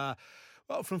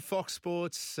from Fox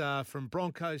Sports, from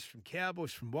Broncos, from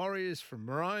Cowboys, from Warriors, from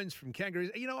Maroons, from Kangaroos.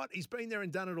 You know what? He's been there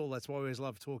and done it all. That's why we always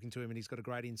love talking to him, and he's got a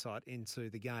great insight into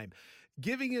the game.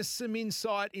 Giving us some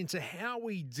insight into how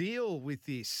we deal with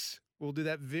this. We'll do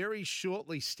that very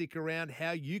shortly. Stick around,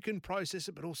 how you can process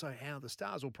it, but also how the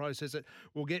Stars will process it.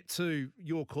 We'll get to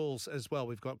your calls as well.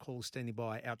 We've got calls standing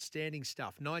by. Outstanding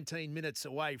stuff. 19 minutes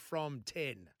away from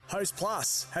 10. Host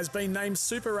Plus has been named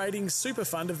Super Ratings Super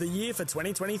Fund of the Year for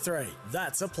 2023.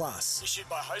 That's a plus. Issued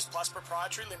by Host Plus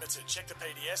Proprietary Limited. Check the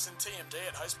PDS and TMD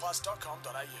at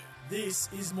hostplus.com.au. This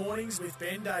is Mornings with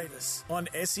Ben Davis on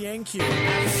SENQ.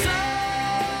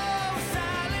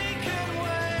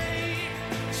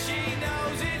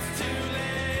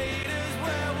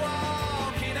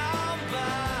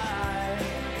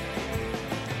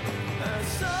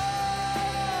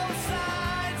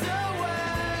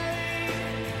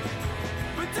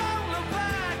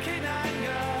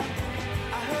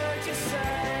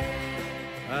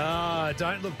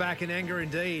 Don't look back in anger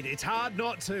indeed. It's hard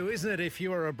not to, isn't it, if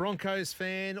you are a Broncos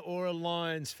fan or a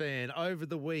Lions fan over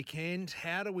the weekend?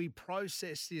 How do we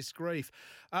process this grief?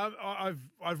 I've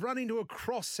run into a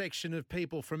cross-section of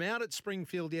people from out at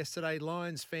Springfield yesterday.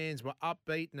 Lions fans were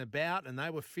upbeat and about, and they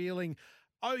were feeling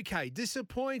okay,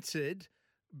 disappointed,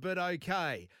 but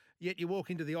okay. Yet you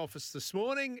walk into the office this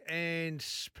morning and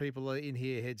people are in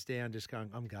here heads down just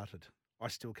going, I'm gutted. I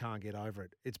still can't get over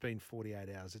it. It's been 48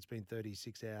 hours. It's been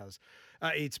 36 hours.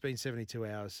 It's been 72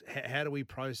 hours. How do we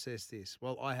process this?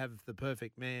 Well, I have the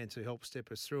perfect man to help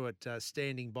step us through it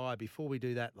standing by. Before we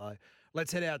do that, though,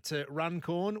 let's head out to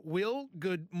Runcorn. Will,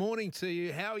 good morning to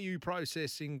you. How are you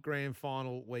processing grand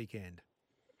final weekend?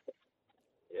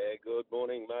 Yeah, good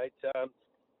morning, mate.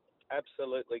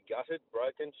 Absolutely gutted,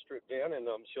 broken, stripped down, and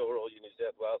I'm sure all you New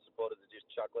South Wales supporters are just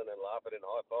chuckling and laughing and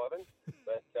high-fiving.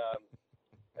 But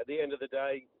at the end of the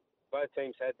day, both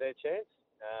teams had their chance.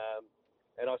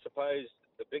 And I suppose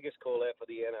the biggest call-out for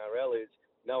the NRL is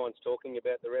no one's talking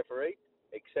about the referee,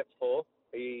 except for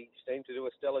he seemed to do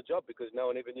a stellar job because no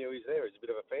one even knew he was there. He's a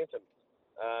bit of a phantom.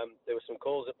 There were some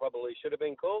calls that probably should have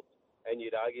been called, and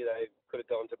you'd argue they could have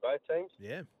gone to both teams.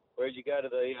 Yeah. Whereas you go to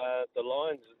the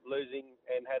Lions losing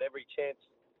and had every chance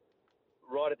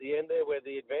right at the end there where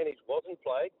the advantage wasn't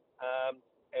played,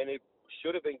 and it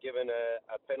should have been given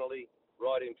a penalty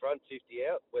right in front, 50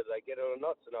 out. Whether they get it or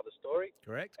not, it's another story.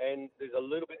 Correct. And there's a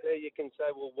little bit there you can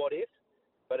say, well, what if?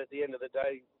 But at the end of the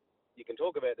day, you can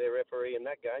talk about their referee in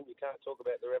that game. You can't talk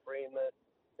about the referee in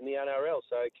the NRL.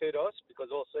 So kudos,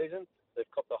 because all season they've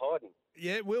copped a hiding.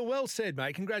 Yeah, well said,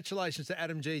 mate. Congratulations to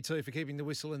Adam G too for keeping the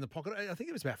whistle in the pocket. I think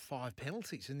it was about 5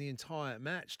 penalties in the entire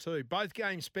match too. Both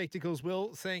game spectacles,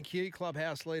 Will. Thank you,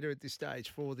 Clubhouse leader at this stage,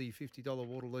 for the $50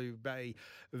 Waterloo Bay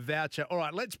voucher. All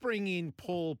right, let's bring in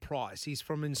Paul Price. He's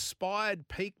from Inspired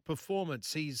Peak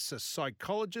Performance. He's a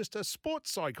psychologist, a sports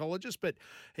psychologist, but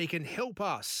he can help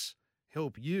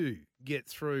you get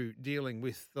through dealing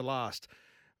with the last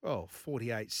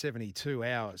 48, 72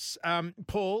 hours.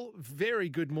 Paul, very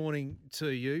good morning to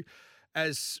you.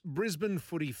 As Brisbane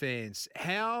footy fans,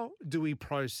 how do we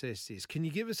process this? Can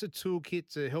you give us a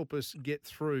toolkit to help us get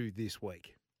through this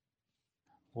week?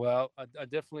 Well, I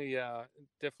definitely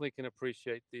can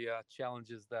appreciate the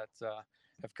challenges that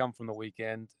have come from the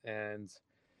weekend. And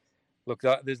look,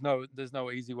 there's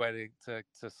no easy way to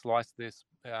slice this.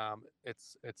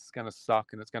 It's going to suck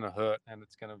and it's going to hurt and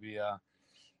it's going to be a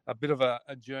bit of a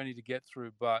journey to get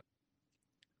through. But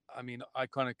I mean, I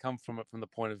kind of come from it from the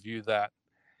point of view that,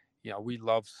 we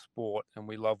love sport and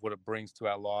we love what it brings to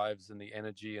our lives and the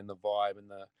energy and the vibe and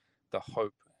the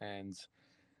hope and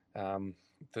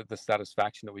the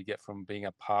satisfaction that we get from being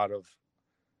a part of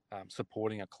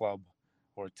supporting a club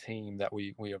or a team that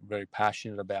we are very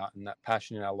passionate about. And that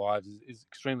passion in our lives is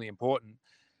extremely important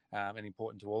and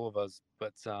important to all of us.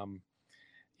 But,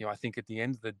 I think at the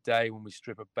end of the day, when we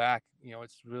strip it back,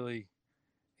 it's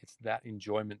that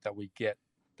enjoyment that we get,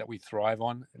 that we thrive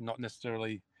on, not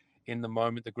necessarily in the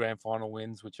moment, the grand final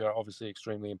wins, which are obviously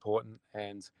extremely important,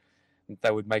 and they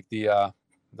would make the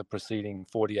preceding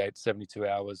 48, 72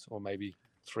 hours or maybe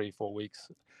 3-4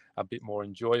 weeks a bit more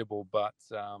enjoyable. But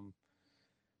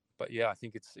yeah, I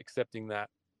think it's accepting that,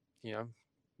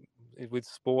 with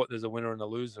sport, there's a winner and a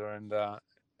loser,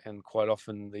 and quite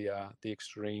often the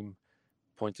extreme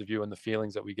points of view and the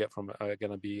feelings that we get from it are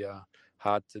going to be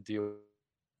hard to deal with.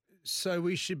 So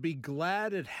we should be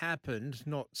glad it happened,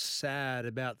 not sad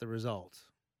about the result.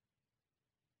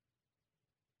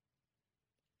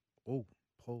 Oh,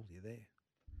 Paul, you there?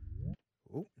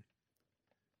 Oh.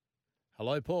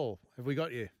 Hello, Paul. Have we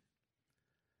got you?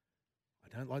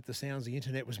 I don't like the sounds the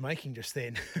internet was making just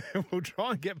then. We'll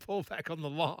try and get Paul back on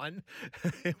the line.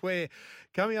 We're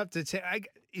coming up to 10.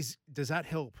 Does that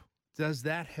help? Does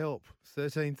that help?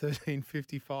 13 13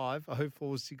 55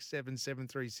 0467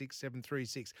 736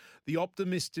 736. The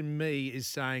optimist in me is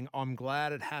saying, I'm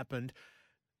glad it happened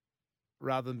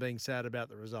rather than being sad about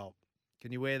the result.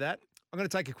 Can you wear that? I'm going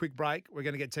to take a quick break. We're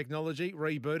going to get technology,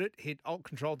 reboot it, hit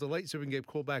Alt-Control-Delete so we can get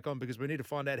called back on because we need to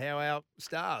find out how our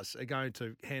stars are going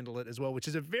to handle it as well, which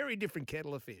is a very different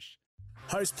kettle of fish.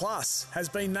 Host Plus has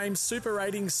been named Super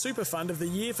Ratings Super Fund of the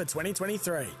Year for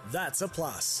 2023. That's a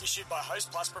plus. Issued by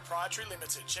Host Plus Proprietary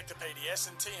Limited. Check the PDS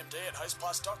and TMD at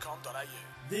hostplus.com.au.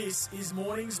 This is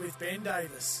Mornings with Ben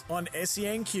Davis on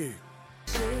SENQ. Shake,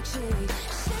 shake, shake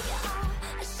it off,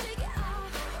 shake it off.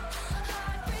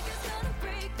 Heartbreaker's gonna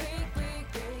break, break,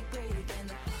 break, break, break. And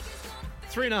the biggest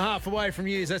gonna 3.5 away from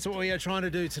years. That's what we are trying to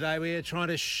do today. We are trying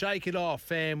to shake it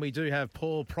off. And we do have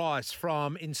Paul Price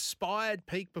from Inspired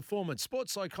Peak Performance,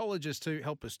 sports psychologist, to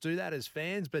help us do that as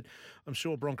fans. But I'm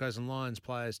sure Broncos and Lions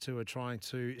players too are trying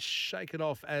to shake it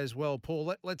off as well.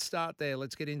 Paul, let's start there.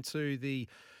 Let's get into the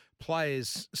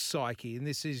players' psyche. And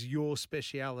this is your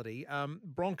speciality.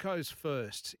 Broncos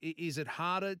first. Is it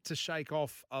harder to shake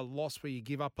off a loss where you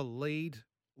give up a lead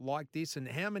like this? And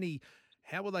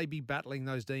how will they be battling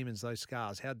those demons, those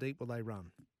scars? How deep will they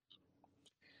run?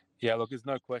 Yeah, look, there's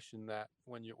no question that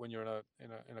when you're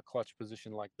in a clutch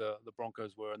position like the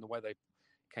Broncos were, and the way they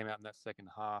came out in that second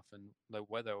half, and the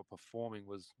way they were performing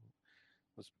was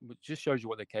just shows you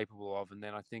what they're capable of. And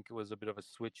then I think it was a bit of a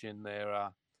switch in their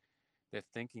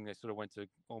thinking. They sort of went to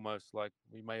almost like,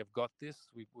 we may have got this.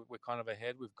 We're kind of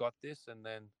ahead. We've got this, and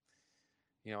then.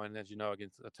 And as you know,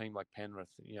 against a team like Penrith,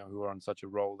 who are on such a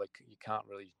roll, like you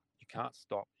can't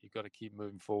stop. You've got to keep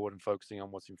moving forward and focusing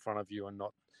on what's in front of you and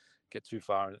not get too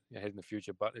far ahead in the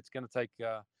future. But it's going to take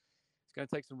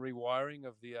some rewiring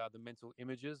of the mental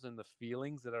images and the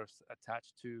feelings that are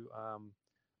attached to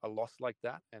a loss like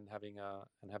that, and having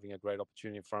a great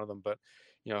opportunity in front of them. But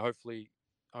hopefully,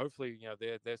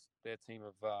 their team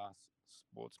of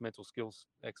sports mental skills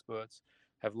experts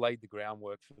have laid the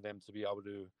groundwork for them to be able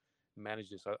to manage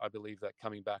this. I believe that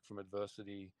coming back from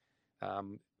adversity,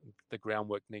 the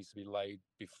groundwork needs to be laid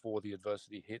before the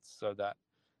adversity hits, so that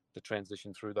the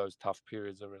transition through those tough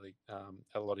periods are really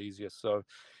a lot easier. So,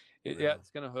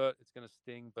 it's going to hurt, it's going to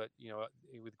sting, but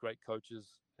with great coaches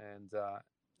and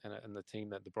the team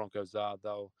that the Broncos are,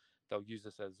 they'll use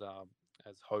this as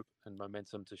hope and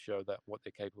momentum to show that what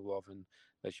they're capable of, and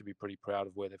they should be pretty proud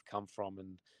of where they've come from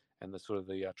and the sort of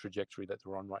the trajectory that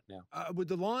they're on right now. Would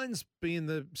the Lions be in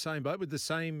the same boat? Would the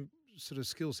same sort of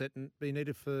skill set be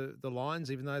needed for the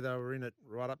Lions, even though they were in it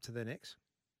right up to their necks?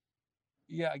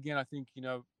 Yeah, again, I think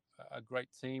a great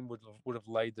team would have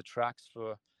laid the tracks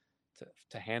to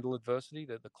handle adversity.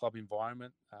 The club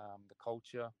environment, the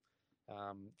culture.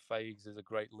 Fags is a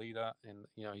great leader, and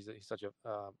he's such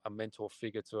a mentor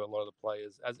figure to a lot of the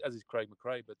players, as is Craig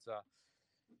McRae. But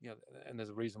and there's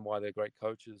a reason why they're great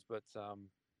coaches.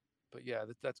 But yeah,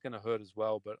 that's going to hurt as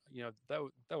well. But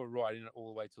they were right in it all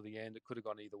the way to the end. It could have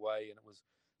gone either way, and it was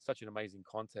such an amazing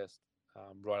contest.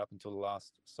 right up until the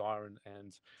last siren,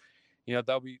 and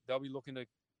they'll be looking to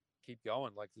keep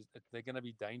going. Like they're going to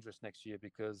be dangerous next year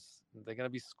because they're going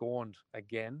to be scorned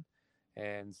again,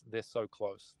 and they're so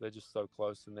close. They're just so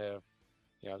close, and they're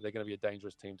going to be a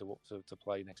dangerous team to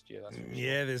play next year. That's for sure.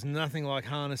 Yeah, there's nothing like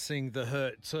harnessing the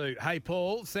hurt too. Hey,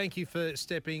 Paul, thank you for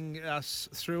stepping us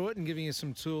through it and giving us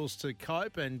some tools to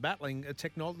cope and battling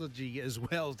technology as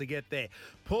well to get there.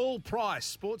 Paul Price,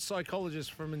 sports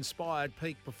psychologist from Inspired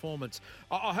Peak Performance.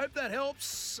 I hope that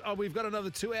helps. We've got another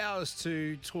 2 hours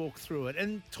to talk through it,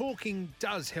 and talking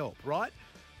does help, right?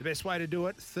 The best way to do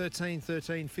it, 13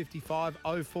 13 55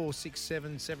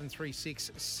 0467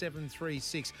 736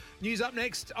 736. News up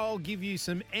next, I'll give you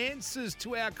some answers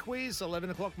to our quiz. 11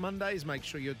 o'clock Mondays, make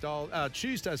sure you're dialed,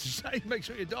 Tuesdays, make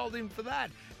sure you're dialed in for that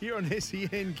here on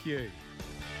SENQ.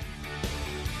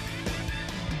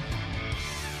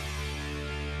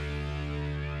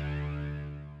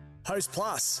 Host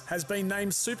Plus has been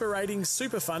named Super Ratings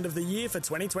Super Fund of the Year for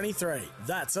 2023.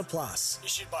 That's a plus.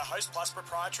 Issued by Host Plus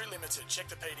Proprietary Limited. Check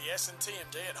the PDS and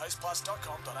TMD at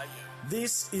hostplus.com.au.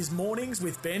 This is Mornings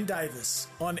with Ben Davis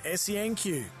on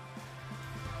SENQ.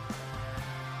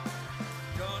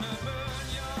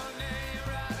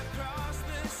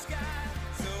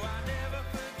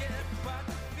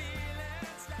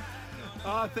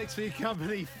 Thanks for your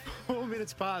company. 4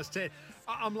 minutes past 10.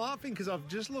 I'm laughing because I've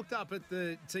just looked up at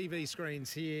the TV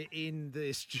screens here in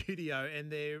the studio and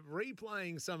they're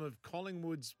replaying some of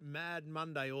Collingwood's Mad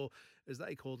Monday, or as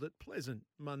they called it, Pleasant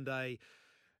Monday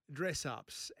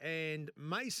dress-ups. And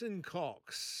Mason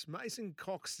Coxzilla,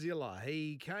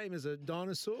 he came as a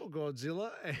dinosaur,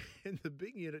 Godzilla, and the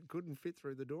big unit couldn't fit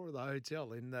through the door of the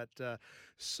hotel in that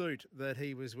suit that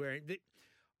he was wearing.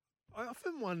 I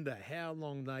often wonder how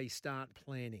long they start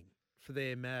planning for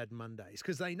their Mad Mondays,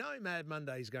 because they know Mad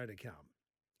Monday's going to come.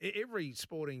 Every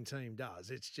sporting team does.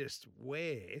 It's just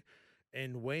where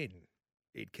and when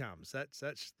it comes.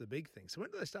 That's the big thing. So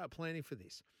when do they start planning for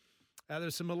this?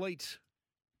 There's some elite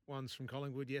ones from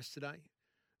Collingwood yesterday.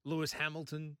 Lewis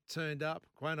Hamilton turned up.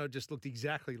 Quano just looked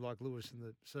exactly like Lewis in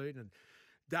the suit. And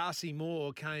Darcy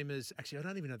Moore came as, actually, I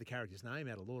don't even know the character's name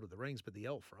out of Lord of the Rings, but the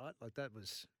elf, right? Like that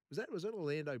was that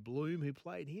Orlando Bloom who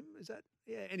played him?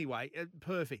 Yeah, anyway,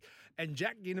 perfect. And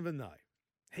Jack Ginnivan, though,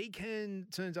 he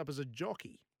turns up as a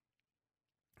jockey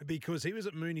because he was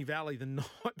at Moonee Valley the night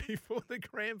before the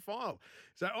grand final.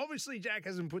 So obviously Jack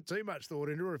hasn't put too much thought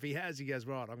into it. Or if he has, he goes,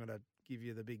 right, I'm going to give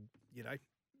you the big,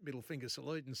 middle finger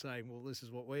salute and saying, well, this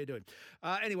is what we're doing.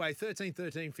 Anyway, 13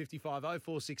 13 55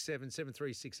 0467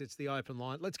 736. It's the open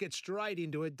line. Let's get straight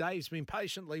into it. Dave's been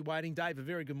patiently waiting. Dave, a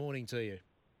very good morning to you.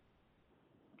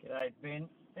 G'day, Ben.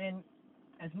 Ben,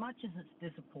 as much as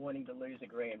it's disappointing to lose a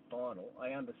grand final, I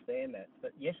understand that.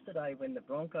 But yesterday when the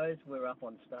Broncos were up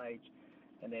on stage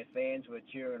and their fans were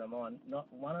cheering them on, not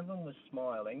one of them was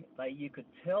smiling. You could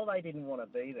tell they didn't want to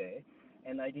be there,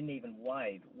 and they didn't even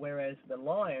wave. Whereas the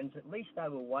Lions, at least they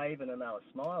were waving and they were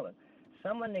smiling.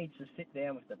 Someone needs to sit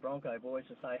down with the Bronco boys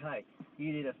and say, hey,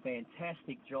 you did a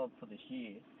fantastic job for this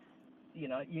year.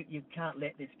 You can't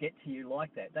let this get to you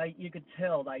like that. You could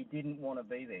tell they didn't want to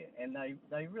be there, and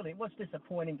they really, it was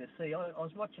disappointing to see. I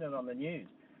was watching it on the news.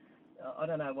 I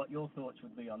don't know what your thoughts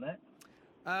would be on that.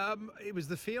 It was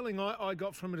the feeling I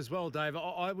got from it as well, Dave.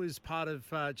 I was part of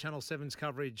Channel 7's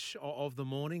coverage of the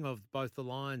morning of both the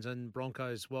Lions and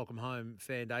Broncos Welcome Home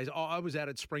fan days. I was out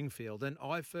at Springfield and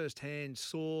I firsthand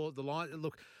saw the Lions.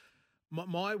 Look,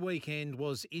 my weekend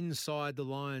was inside the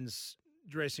Lions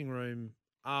dressing room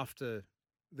after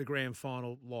the grand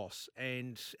final loss.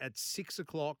 And at 6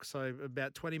 o'clock, so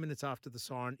about 20 minutes after the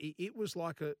siren, it was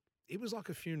like a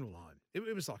funeral home.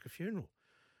 It was like a funeral.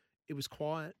 It was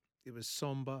quiet. It was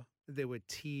somber. There were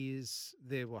tears.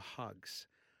 There were hugs.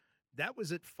 That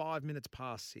was at 5 minutes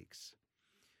past 6.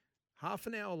 Half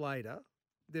an hour later,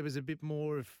 there was a bit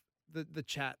more of the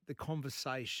chat, the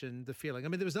conversation, the feeling. I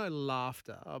mean, there was no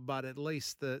laughter, but at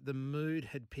least the mood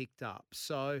had picked up.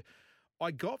 So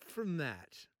I got from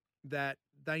that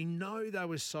they know they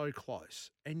were so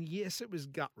close. And yes, it was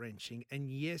gut-wrenching.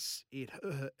 And yes, it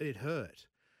hurt.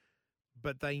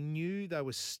 But they knew they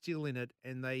were still in it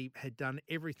and they had done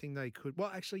everything they could.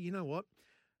 Well, actually, you know what?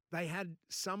 They had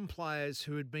some players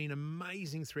who had been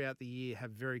amazing throughout the year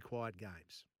have very quiet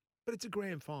games. But it's a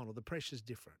grand final. The pressure's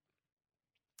different.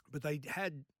 But they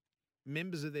had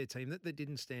members of their team that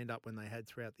didn't stand up when they had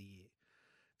throughout the year.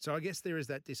 So I guess there is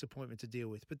that disappointment to deal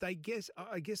with. But I guess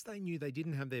they knew they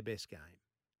didn't have their best game.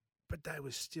 But they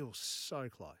were still so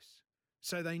close.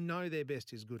 So they know their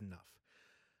best is good enough.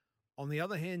 On the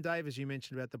other hand, Dave, as you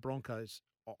mentioned about the Broncos,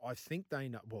 I think they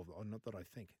know, well, not that I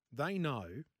think, they know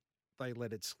they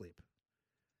let it slip.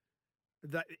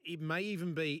 that it may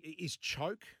even be, is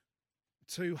choke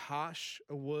too harsh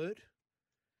a word?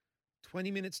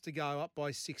 20 minutes to go, up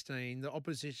by 16. The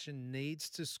opposition needs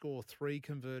to score 3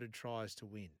 converted tries to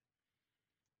win.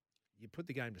 You put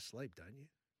the game to sleep, don't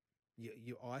you?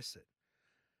 You ice it.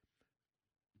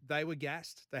 They were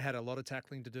gassed. They had a lot of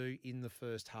tackling to do in the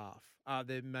first half.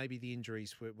 There maybe the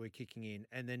injuries were kicking in,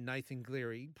 and then Nathan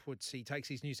Cleary takes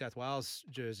his New South Wales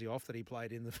jersey off that he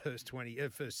played in the first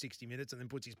 60 minutes, and then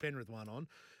puts his Penrith one on,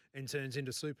 and turns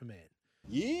into Superman.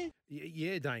 Yeah?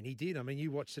 Yeah, Dane, he did. I mean, you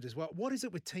watched it as well. What is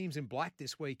it with teams in black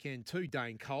this weekend too,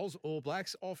 Dane? Coles, All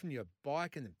Blacks, off on your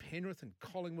bike, and then Penrith and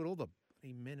Collingwood, all the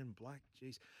bloody men in black.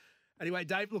 Jeez. Anyway,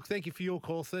 Dave, look, thank you for your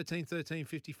call, 13 13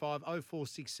 55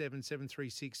 0467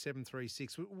 736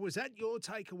 736. Was that your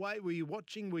takeaway? Were you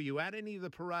watching? Were you at any of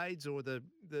the parades or the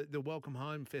welcome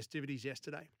home festivities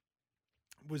yesterday?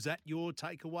 Was that your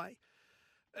takeaway?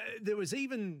 There was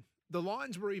even... The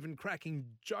Lions were even cracking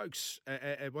jokes.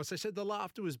 Once they said the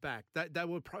laughter was back, they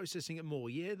were processing it more.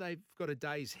 Yeah, they've got a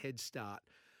day's head start.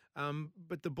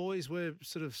 But the boys were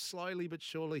sort of slowly but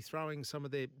surely throwing some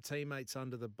of their teammates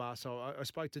under the bus. I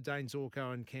spoke to Dane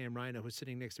Zorko and Cam Rayner, who were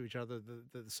sitting next to each other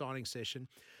at the signing session.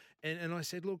 And I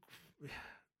said, look,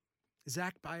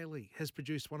 Zach Bailey has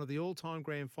produced one of the all-time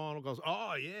grand final goals.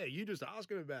 Oh, yeah, you just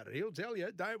ask him about it. He'll tell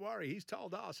you. Don't worry. He's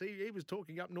told us. He was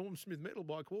talking up Norm Smith medal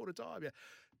by quarter time. Yeah.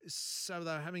 So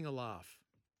they're having a laugh.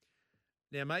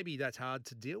 Now, maybe that's hard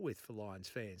to deal with for Lions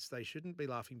fans. They shouldn't be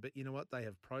laughing, but you know what? They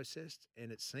have processed,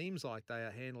 and it seems like they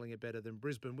are handling it better than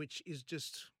Brisbane, which is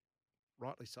just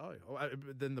rightly so,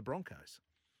 than the Broncos,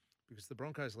 because the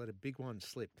Broncos let a big one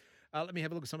slip. Let me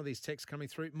have a look at some of these texts coming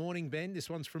through. Morning, Ben.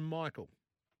 This one's from Michael.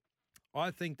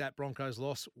 I think that Broncos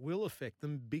loss will affect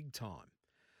them big time.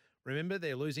 Remember,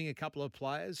 they're losing a couple of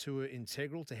players who were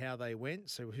integral to how they went.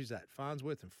 So who's that?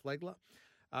 Farnsworth and Flegler.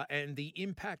 And the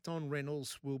impact on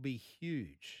Reynolds will be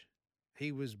huge.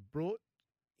 He was brought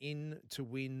in to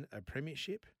win a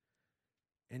premiership,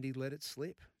 and he let it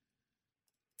slip.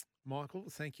 Michael,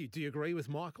 thank you. Do you agree with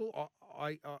Michael?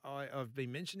 I've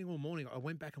been mentioning all morning. I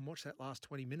went back and watched that last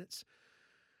 20 minutes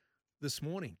this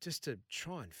morning just to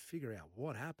try and figure out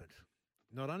what happened.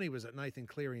 Not only was it Nathan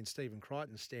Cleary and Stephen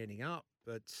Crichton standing up,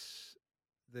 but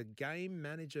the game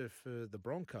manager for the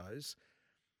Broncos,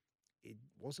 it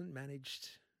wasn't managed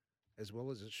as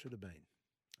well as it should have been.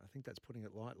 I think that's putting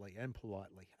it lightly and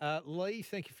politely. Lee,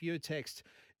 thank you for your text.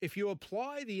 If you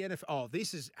apply the NFL...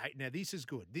 this is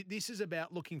good. This is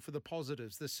about looking for the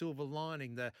positives, the silver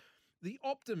lining, the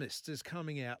optimist is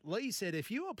coming out. Lee said,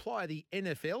 if you apply the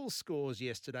NFL scores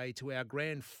yesterday to our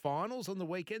grand finals on the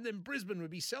weekend, then Brisbane would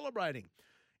be celebrating.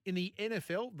 In the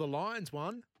NFL, the Lions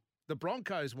won, the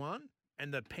Broncos won,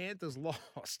 and the Panthers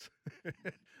lost.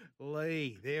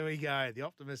 Lee, there we go. The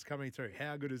optimist coming through.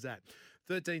 How good is that?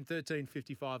 13 13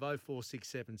 55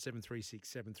 0467 736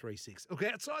 736. Look,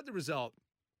 outside the result,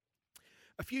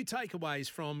 a few takeaways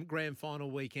from grand final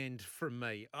weekend from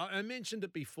me. I mentioned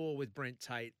it before with Brent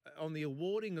Tate on the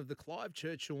awarding of the Clive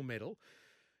Churchill Medal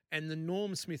and the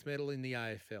Norm Smith Medal in the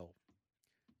AFL.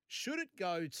 Should it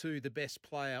go to the best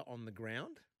player on the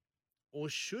ground, or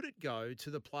should it go to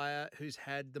the player who's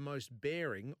had the most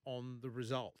bearing on the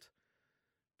result?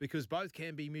 Because both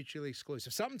can be mutually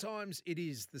exclusive. Sometimes it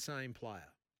is the same player,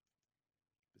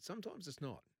 but sometimes it's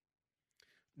not.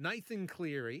 Nathan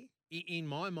Cleary, in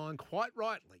my mind, quite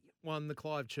rightly, won the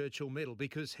Clive Churchill Medal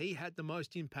because he had the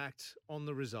most impact on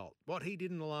the result. What he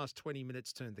did in the last 20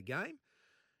 minutes turned the game,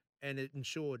 and it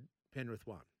ensured Penrith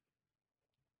won.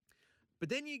 But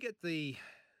then you get the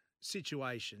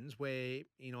situations where,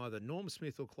 in either Norm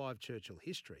Smith or Clive Churchill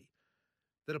history,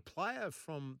 that a player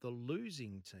from the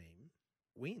losing team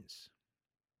wins.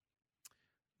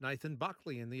 Nathan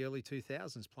Buckley in the early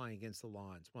 2000s playing against the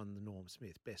Lions won the Norm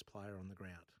Smith Best Player on the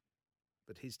Ground.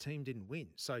 But his team didn't win.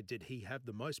 So did he have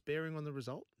the most bearing on the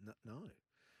result? No.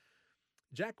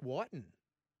 Jack Whiten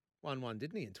won one,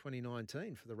 didn't he, in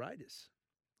 2019 for the Raiders,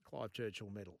 Clive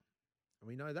Churchill Medal. And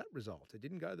we know that result. It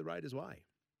didn't go the Raiders' way.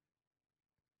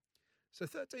 So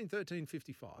 13 13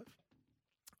 55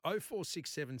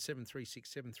 0467 736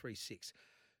 736.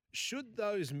 Should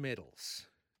those medals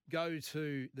go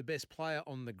to the best player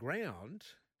on the ground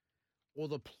or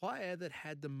the player that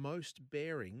had the most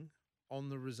bearing on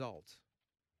the result?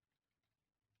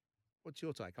 What's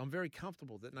your take? I'm very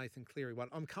comfortable that Nathan Cleary won.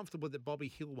 I'm comfortable that Bobby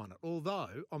Hill won it,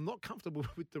 although I'm not comfortable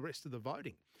with the rest of the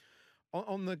voting.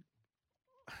 On the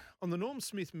Norm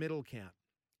Smith medal count,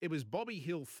 it was Bobby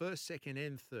Hill first, second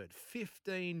and third.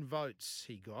 15 votes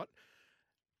he got.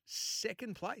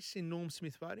 Second place in Norm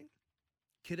Smith voting,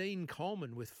 Kadeen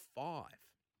Coleman with 5.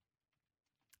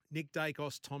 Nick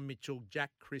Dacos, Tom Mitchell,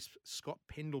 Jack Crisp, Scott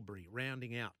Pendlebury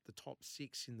rounding out the top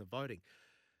 6 in the voting.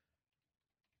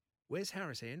 Where's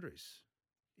Harris Andrews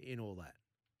in all that?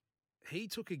 He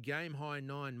took a game-high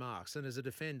 9 marks, and as a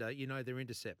defender, you know they're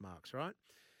intercept marks, right?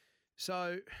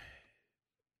 So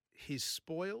his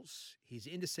spoils, his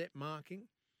intercept marking,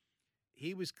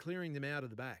 he was clearing them out of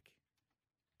the back.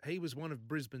 He was one of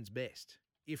Brisbane's best,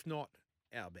 if not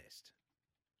our best.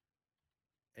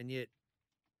 And yet,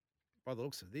 by the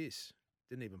looks of this,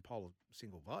 didn't even poll a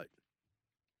single vote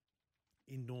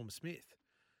in Norm Smith.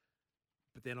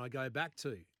 But then I go back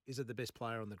to, is it the best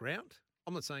player on the ground?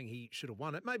 I'm not saying he should have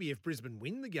won it. Maybe if Brisbane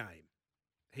win the game,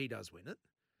 he does win it.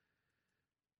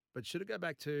 But should it go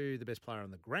back to the best player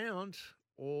on the ground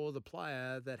or the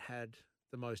player that had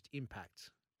the most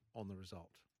impact on the result?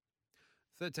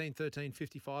 13 13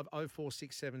 55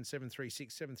 0467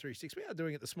 736 736. We are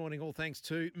doing it this morning, all thanks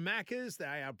to Maccas.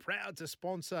 They are proud to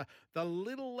sponsor the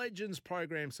Little Legends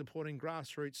program supporting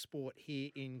grassroots sport here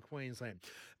in Queensland.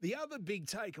 The other big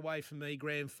takeaway for me,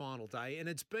 grand final day, and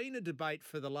it's been a debate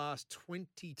for the last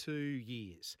 22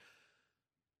 years.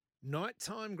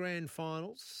 Nighttime grand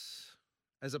finals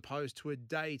as opposed to a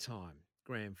daytime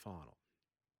grand final.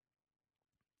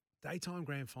 Daytime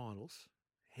grand finals,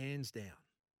 hands down,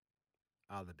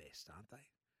 are the best, aren't they?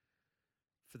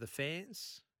 For the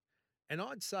fans, and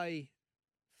I'd say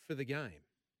for the game.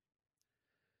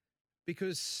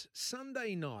 Because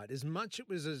Sunday night, as much it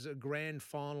was as a grand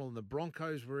final and the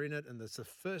Broncos were in it, and it's the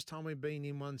first time we've been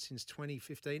in one since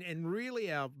 2015, and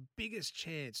really our biggest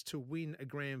chance to win a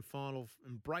grand final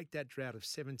and break that drought of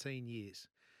 17 years.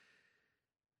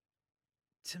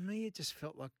 To me, it just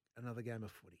felt like another game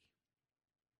of footy.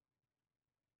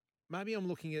 Maybe I'm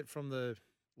looking at it from the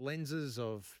lenses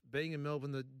of being in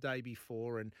Melbourne the day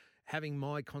before and having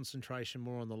my concentration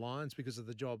more on the Lions because of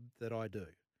the job that I do.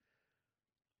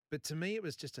 But to me, it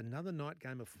was just another night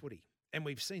game of footy. And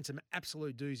we've seen some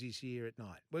absolute doozies here at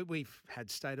night. We've had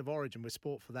State of Origin. We're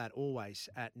sport for that always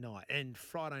at night. And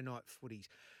Friday night footies,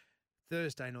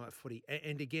 Thursday night footy.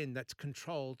 And again, that's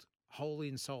controlled wholly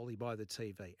and solely by the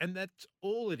TV. And that's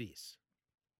all it is.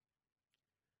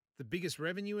 The biggest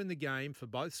revenue in the game for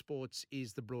both sports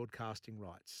is the broadcasting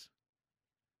rights.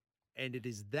 And it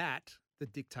is that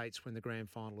dictates when the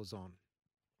grand final is on.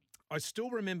 I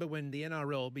still remember when the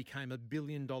NRL became a $1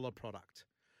 billion product.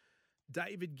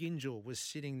 David Gingell was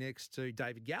sitting next to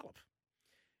David Gallop.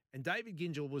 And David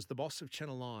Gingell was the boss of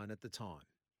Channel 9 at the time.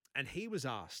 And he was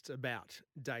asked about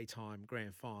daytime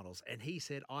grand finals. And he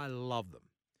said, I love them.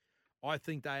 I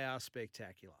think they are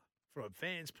spectacular. From a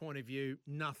fan's point of view,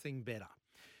 nothing better.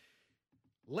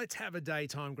 Let's have a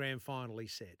daytime grand final, he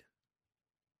said.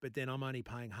 But then I'm only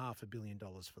paying $500 million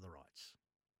for the rights.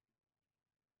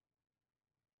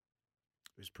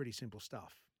 It was pretty simple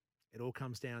stuff. It all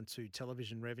comes down to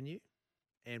television revenue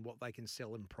and what they can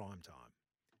sell in prime time.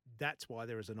 That's why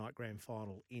there is a night grand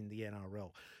final in the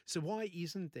NRL. So why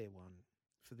isn't there one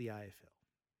for the AFL?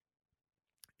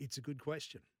 It's a good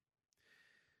question.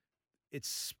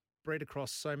 It's spread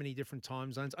across so many different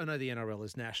time zones. I know the NRL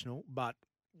is national, but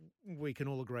we can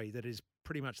all agree that it is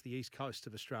pretty much the east coast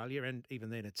of Australia, and even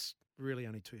then it's really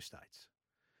only 2 states.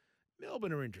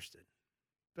 Melbourne are interested,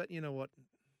 but you know what?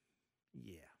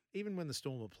 Yeah, even when the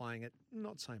Storm are playing it,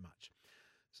 not so much.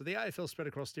 So the AFL spread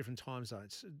across different time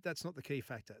zones. That's not the key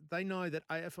factor. They know that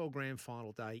AFL Grand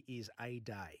Final Day is a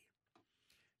day.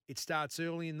 It starts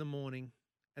early in the morning,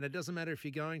 and it doesn't matter if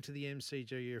you're going to the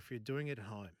MCG or if you're doing it at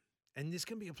home. And this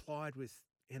can be applied with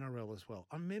NRL as well.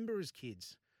 I remember as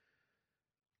kids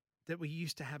that we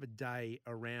used to have a day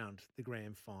around the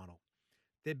grand final.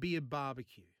 There'd be a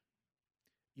barbecue.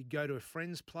 You'd go to a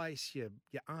friend's place, your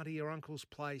auntie or uncle's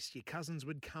place, your cousins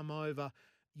would come over.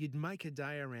 You'd make a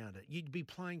day around it. You'd be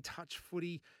playing touch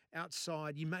footy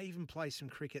outside. You may even play some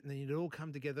cricket, and then you'd all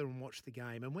come together and watch the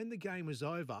game. And when the game was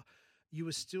over, you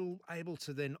were still able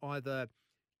to then either...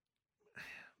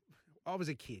 I was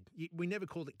a kid. We never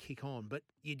called it kick on, but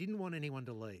you didn't want anyone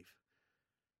to leave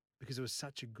because it was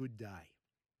such a good day.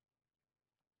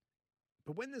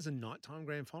 But when there's a nighttime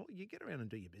grand final, you get around and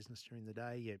do your business during the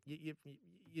day.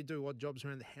 You do odd jobs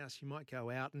around the house. You might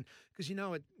go out, and because you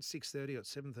know at 6:30 or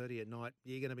 7:30 at night,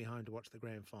 you're going to be home to watch the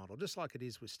grand final, just like it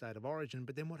is with State of Origin.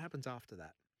 But then what happens after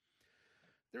that?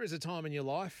 There is a time in your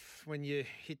life when you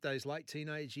hit those late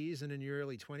teenage years and in your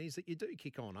early 20s that you do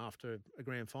kick on after a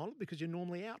grand final because you're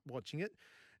normally out watching it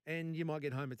and you might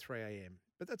get home at 3 a.m.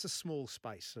 But that's a small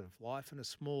space of life and a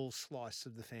small slice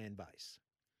of the fan base.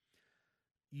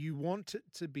 You want it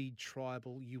to be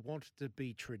tribal. You want it to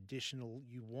be traditional.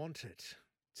 You want it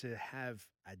to have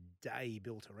a day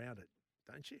built around it,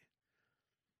 don't you?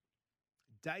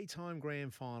 Daytime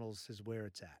grand finals is where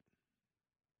it's at.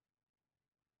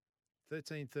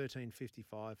 13 13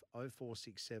 55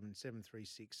 0467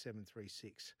 736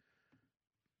 736.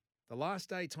 The last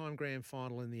daytime grand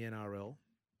final in the NRL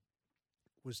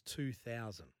was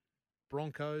 2000.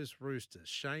 Broncos, Roosters,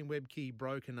 Shane Webke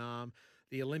broken arm,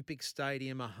 the Olympic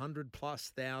Stadium,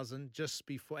 100,000+ just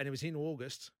before, and it was in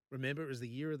August. Remember, it was the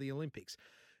year of the Olympics.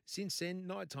 Since then,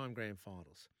 nighttime grand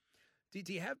finals. Do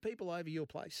you have people over your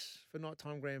place for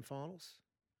nighttime grand finals?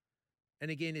 And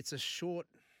again, it's a short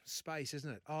space,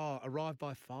 isn't it? Oh, arrive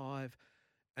by 5,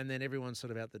 and then everyone's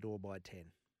sort of out the door by 10.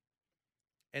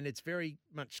 And it's very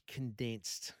much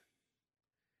condensed.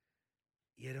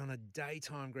 Yet on a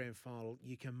daytime grand final,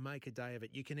 you can make a day of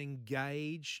it. You can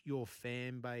engage your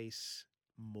fan base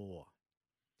more.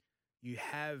 You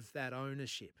have that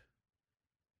ownership.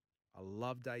 I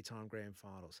love daytime grand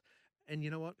finals. And you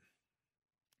know what?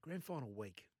 Grand final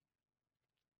week.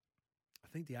 I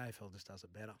think the AFL just does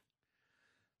it better.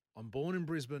 I'm born in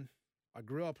Brisbane. I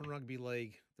grew up in rugby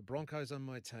league. The Broncos on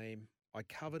my team. I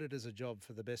covered it as a job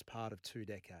for the best part of 2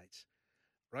 decades.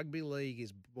 Rugby league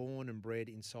is born and bred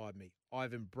inside me.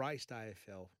 I've embraced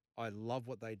AFL. I love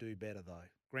what they do better, though.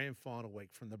 Grand final week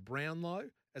from the Brownlow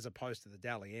as opposed to the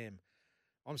Dally M.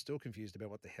 I'm still confused about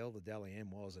what the hell the Dally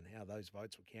M was and how those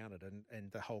votes were counted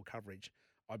and the whole coverage.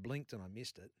 I blinked and I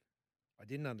missed it. I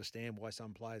didn't understand why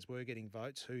some players were getting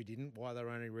votes, who didn't, why they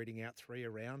were only reading out 3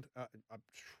 around.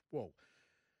 Whoa.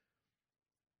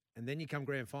 And then you come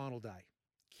grand final day.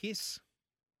 Kiss,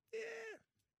 yeah,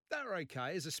 they were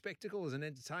okay as a spectacle, as an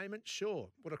entertainment, sure.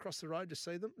 Would I cross the road to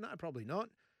see them? No, probably not.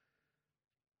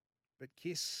 But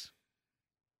Kiss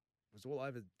was all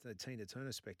over the Tina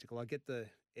Turner spectacle. I get the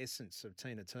essence of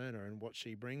Tina Turner and what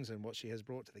she brings and what she has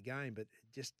brought to the game, but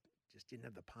it just didn't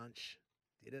have the punch,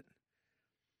 did it?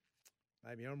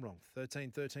 Maybe I'm wrong.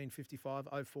 13 13 55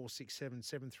 0467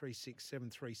 736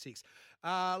 736.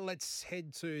 Let's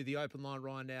head to the open line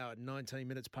right now at 19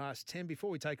 minutes past 10.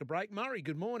 Before we take a break, Murray,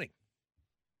 good morning.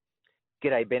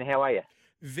 G'day, Ben. How are you?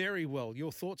 Very well.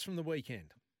 Your thoughts from the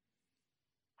weekend?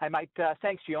 Hey, mate.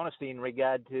 Thanks for your honesty in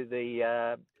regard to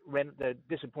the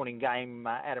disappointing game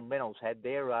Adam Reynolds had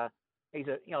there. He's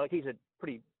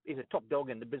a top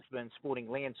dog in the Brisbane sporting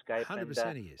landscape. 100%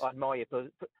 and, he is. I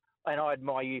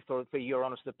admire you for your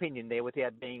honest opinion there,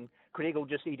 without being critical.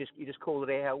 You just call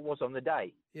it how it was on the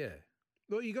day. Yeah.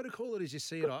 Well, you got to call it as you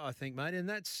see it, I think, mate. And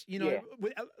that's,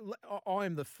 I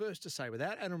am the first to say,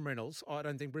 without Adam Reynolds, I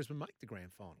don't think Brisbane make the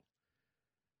grand final.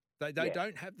 They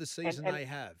don't have the season they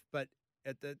have. But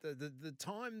at the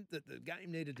time that the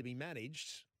game needed to be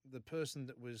managed, the person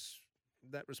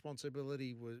that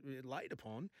responsibility was laid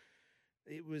upon,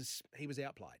 he was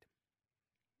outplayed.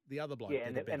 The other bloke. Yeah,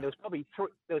 and there was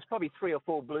probably 3 or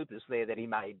 4 bloopers there that he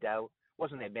made.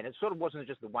 Wasn't there, Ben? It sort of wasn't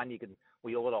just the one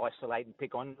we all isolate and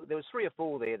pick on. There was 3 or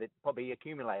 4 there that probably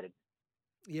accumulated.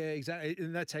 Yeah, exactly.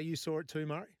 And that's how you saw it too,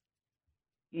 Murray?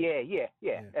 Yeah.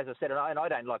 As I said, and I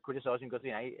don't like criticising because,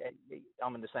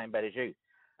 I'm in the same boat as you.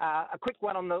 A quick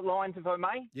one on the lines, if I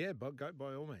may. Yeah, but go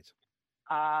by all means.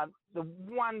 The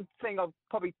one thing I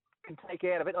probably can take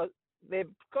out of it, there's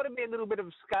got to be a little bit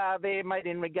of scar there, mate,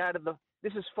 in regard to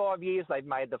this is 5 years they've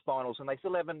made the finals and they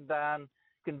still haven't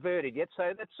converted yet.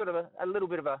 So that's sort of a little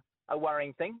bit of a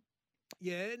worrying thing.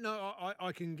 Yeah, no,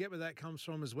 I can get where that comes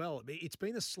from as well. It's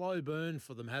been a slow burn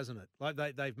for them, hasn't it? Like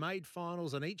they've made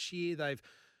finals, and each year they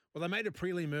made a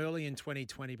prelim early in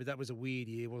 2020, but that was a weird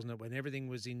year, wasn't it? When everything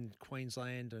was in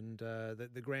Queensland and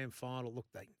the grand final. Look,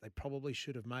 they probably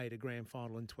should have made a grand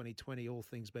final in 2020, all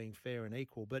things being fair and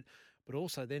equal. But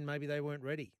also then maybe they weren't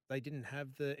ready. They didn't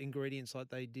have the ingredients like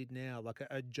they did now, like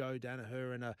a Joe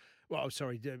Danaher and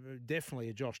definitely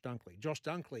a Josh Dunkley. Josh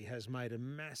Dunkley has made a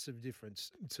massive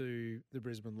difference to the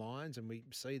Brisbane Lions, and we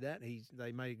see that.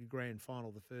 They made a grand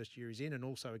final the first year he's in, and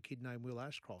also a kid named Will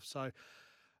Ashcroft. So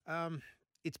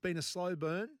it's been a slow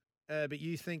burn, but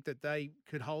you think that they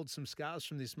could hold some scars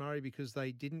from this, Murray, because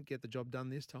they didn't get the job done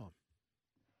this time?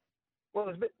 Well,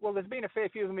 there's been a fair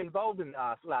few of them involved in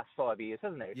the last 5 years,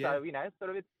 hasn't there? Yeah.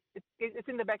 So, it's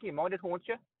in the back of your mind. It haunts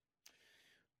you.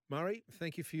 Murray,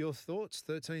 thank you for your thoughts.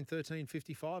 13 13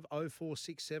 55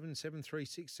 0467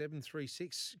 736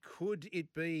 736. Could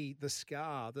it be the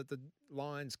scar that the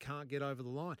Lions can't get over the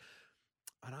line?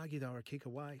 I'd argue they were a kick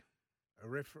away. A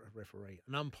referee,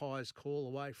 an umpire's call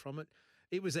away from it.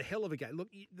 It was a hell of a game. Look,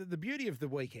 the beauty of the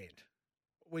weekend,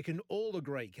 we can all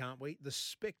agree, can't we? The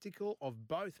spectacle of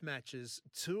both matches,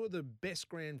 2 of the best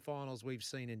grand finals we've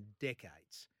seen in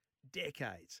decades.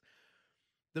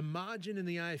 The margin in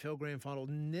the AFL grand final,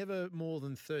 never more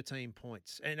than 13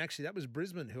 points. And actually, that was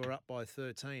Brisbane who were up by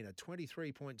 13, a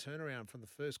 23-point turnaround from the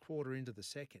first quarter into the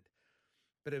second.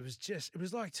 but it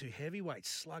was like two heavyweights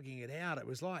slugging it out. It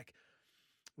was like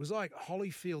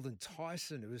Holyfield and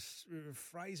Tyson. It was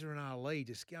Fraser and Ali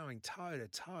just going toe to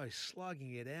toe,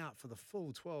 slugging it out for the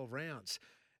full 12 rounds.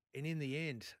 And in the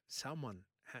end, someone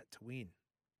had to win.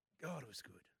 God, it was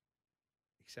good.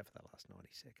 Except for that last 90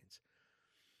 seconds.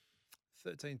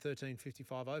 13 13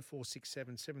 55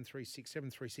 0467 736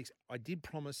 736. I did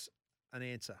promise an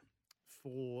answer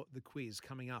for the quiz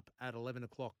coming up at 11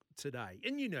 o'clock today.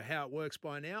 And you know how it works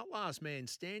by now. Last man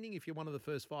standing. If you're one of the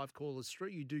first 5 callers through,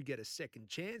 you do get a second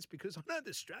chance because I know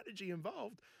the strategy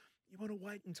involved. You want to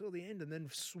wait until the end and then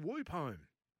swoop home.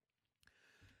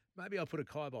 Maybe I'll put a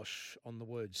kibosh on the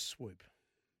word swoop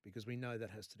because we know that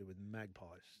has to do with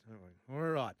magpies, don't we? All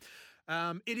right.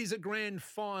 It is a grand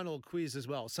final quiz as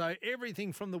well. So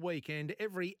everything from the weekend,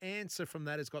 every answer from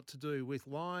that has got to do with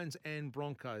Lions and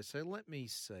Broncos. So let me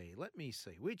see.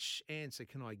 Which answer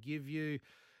can I give you?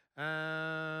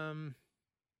 Kadeen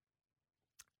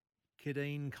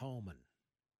Coleman.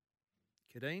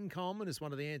 Kadeen Coleman is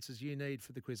one of the answers you need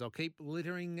for the quiz. I'll keep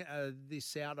littering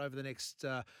this out over the next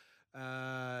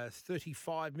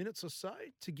 35 minutes or so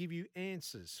to give you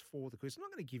answers for the quiz. I'm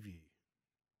not going to give you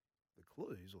the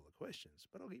clues or the questions,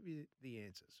 but I'll give you the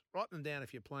answers. Write them down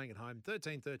if you're playing at home.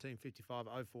 13 13 55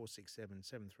 0467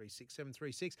 736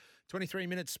 736. 23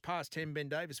 minutes past 10, Ben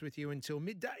Davis with you until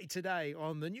midday today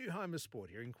on the new home of sport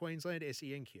here in Queensland,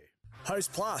 SENQ.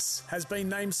 Host Plus has been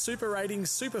named Super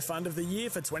Ratings Super Fund of the Year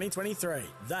for 2023.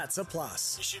 That's a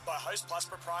plus. Issued by Host Plus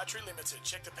Proprietary Limited.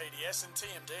 Check the PDS and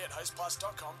TMD at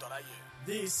hostplus.com.au.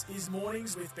 This is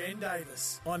Mornings with Ben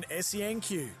Davis on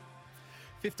SENQ.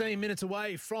 15 minutes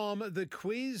away from the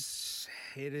quiz.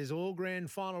 It is all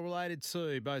grand final related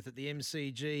too, both at the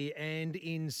MCG and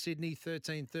in Sydney.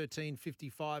 13 13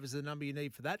 55 is the number you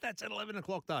need for that. That's at 11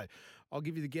 o'clock though. I'll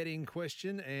give you the get-in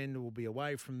question and we'll be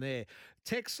away from there.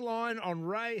 Text line on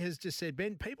Ray has just said,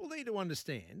 Ben, people need to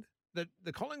understand that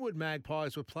the Collingwood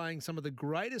Magpies were playing some of the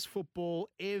greatest football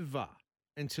ever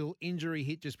until injury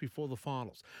hit just before the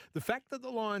finals. The fact that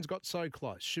the Lions got so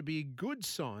close should be a good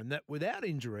sign that without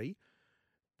injury,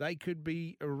 they could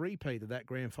be a repeat of that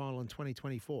grand final in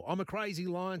 2024. I'm a crazy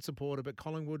Lions supporter, but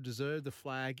Collingwood deserve the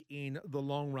flag in the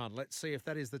long run. Let's see if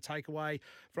that is the takeaway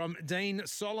from Dean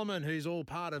Solomon, who's all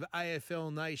part of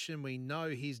AFL Nation. We know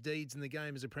his deeds in the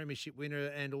game as a premiership winner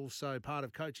and also part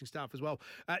of coaching staff as well.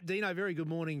 Dino, very good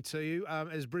morning to you.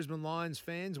 As Brisbane Lions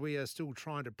fans, we are still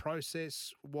trying to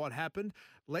process what happened.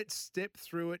 Let's step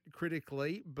through it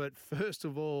critically. But first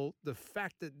of all, the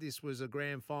fact that this was a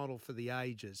grand final for the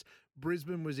ages,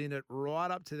 Brisbane was in it right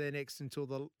up to their necks until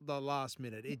the last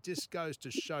minute. It just goes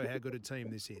to show how good a team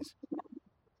this is.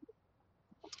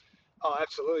 Oh,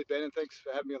 absolutely, Ben, and thanks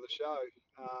for having me on the show.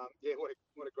 Yeah, what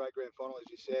a great grand final,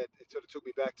 as you said. It sort of took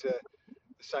me back to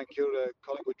the St Kilda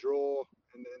Collingwood draw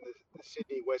and then the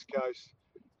Sydney West Coast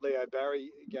Leo Barry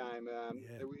game.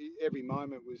 Every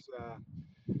moment was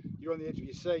you're on the edge of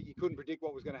your seat. You couldn't predict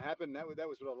what was going to happen. That was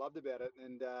what I loved about it.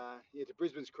 And yeah, to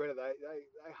Brisbane's credit,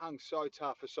 they hung so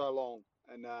tough for so long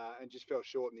and just fell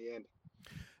short in the end.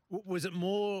 Was it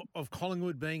more of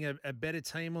Collingwood being a better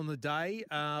team on the day,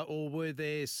 or were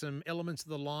there some elements of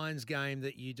the Lions game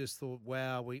that you just thought,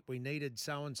 wow, we needed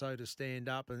so-and-so to stand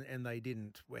up and they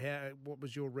didn't? What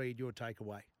was your read, your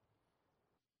takeaway?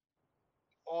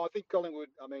 Oh, I think Collingwood,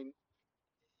 I mean,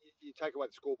 you take away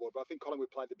the scoreboard, but I think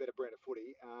Collingwood played the better brand of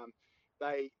footy.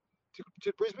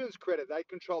 To Brisbane's credit, they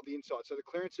controlled the inside. So the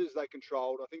clearances they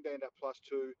controlled, I think they ended up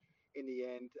 +2 in the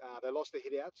end. They lost the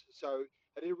hit-outs. So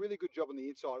they did a really good job on the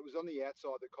inside. It was on the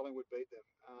outside that Collingwood beat them.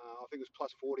 I think it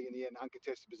was +40 in the end,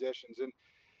 uncontested possessions. And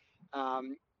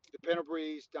the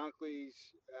Pendleburys,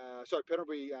 Dunkley's,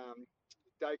 Pendlebury,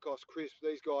 Dacos, Crisp,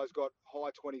 these guys got high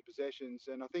 20 possessions.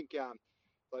 And I think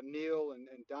like Neil and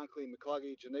Dunkley and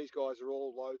McCluggage and these guys are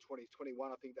all low 20,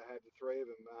 21. I think they had the three of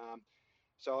them.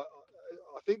 So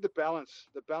I think the balance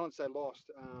they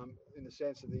lost in the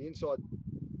sense that the inside,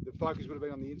 the focus would have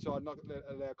been on the inside, not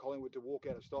allow Collingwood to walk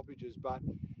out of stoppages. But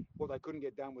what they couldn't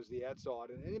get done was the outside,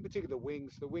 and in particular the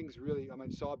wings. The wings really, I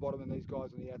mean, side bottom and these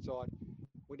guys on the outside,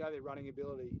 we know their running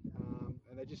ability,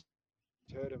 and they just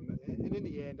hurt them. And in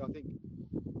the end, I think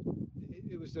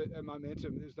it was the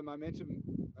momentum. It was the momentum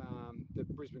that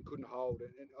Brisbane couldn't hold,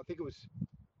 and I think it was.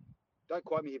 Don't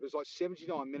quote me here, but it was like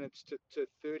 79 minutes to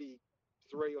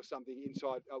 33 or something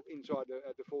inside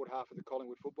the forward half of the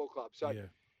Collingwood Football Club. So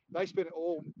they spent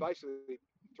all basically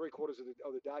 3/4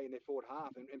 of the day in their forward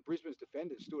half, and Brisbane's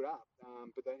defenders stood up,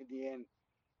 but in the end,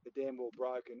 the damn ball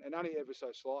broke, and only ever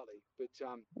so slightly. But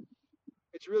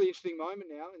it's a really interesting moment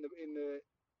now in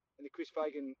the Chris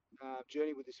Fagan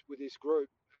journey with this group.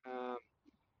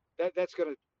 That's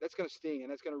going to that's going to sting and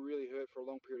that's going to really hurt for a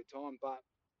long period of time. But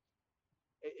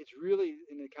it's really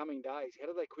in the coming days, how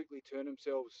do they quickly turn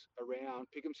themselves around,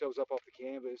 pick themselves up off the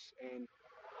canvas and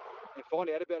find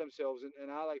out about themselves? And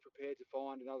are they prepared to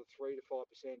find another 3 to 5%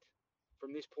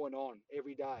 from this point on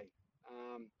every day?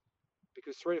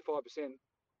 Because 3 to 5%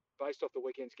 based off the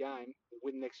weekend's game will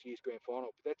win next year's grand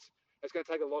final. But that's going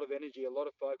to take a lot of energy, a lot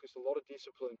of focus, a lot of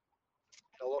discipline,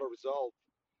 and a lot of resolve.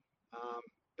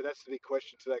 But that's the big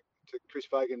question to Chris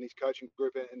Fagan, his coaching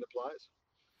group, and the players.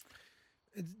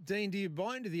 Dean, do you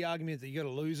buy into the argument that you got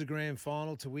to lose a grand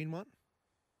final to win one?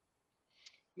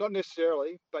 Not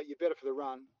necessarily, but you're better for the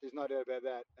run. There's no doubt about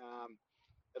that.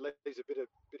 It leaves a bit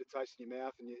of taste in your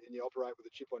mouth, and you operate with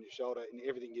a chip on your shoulder in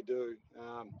everything you do.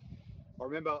 I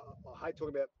remember, I hate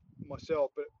talking about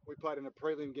myself, but we played in a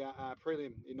prelim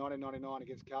in 1999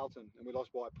 against Carlton, and we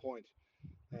lost by a point.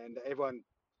 And everyone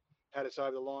had us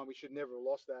over the line. We should never have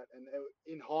lost that. And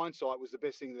in hindsight, it was the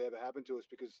best thing that ever happened to us,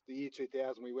 because the year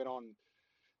 2000 we went on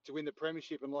to win the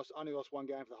premiership and only lost one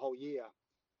game for the whole year.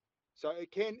 So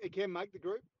it can make the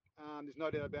group. There's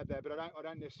no doubt about that. But I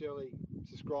don't necessarily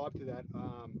subscribe to that.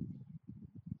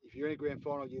 If you're in a grand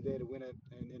final, you're there to win it,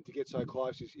 and to get so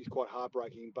close is quite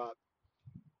heartbreaking. But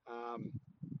I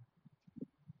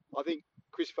think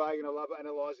Chris Fagan, I love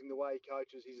analysing the way he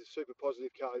coaches. He's a super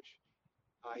positive coach.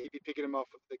 He'd be picking him off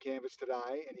the canvas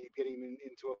today, and he'd get him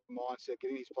into a mindset,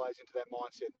 getting his players into that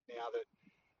mindset now that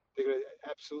they're going to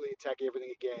absolutely attack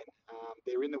everything again.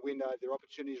 They're in the window. Their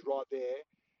opportunity's right there.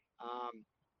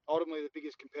 Ultimately, the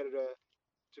biggest competitor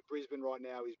to Brisbane right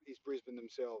now is Brisbane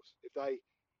themselves. If they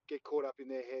get caught up in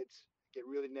their heads, get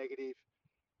really negative,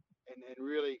 and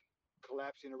really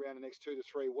collapse in around the next 2 to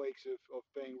 3 weeks of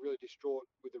being really distraught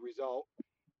with the result,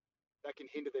 that can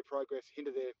hinder their progress,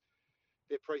 hinder their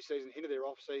pre-season, hinder their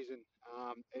off-season,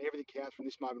 and everything counts from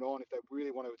this moment on if they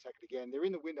really want to attack it again. They're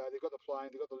in the window, they've got the playing,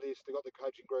 they've got the list, they've got the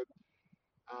coaching group,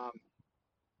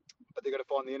 but they've got to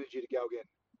find the energy to go again.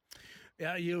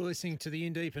 Yeah, you're listening to the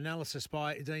In-Deep analysis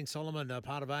by Dean Solomon, a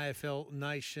part of AFL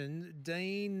Nation.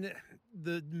 Dean,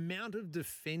 the amount of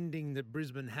defending that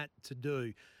Brisbane had to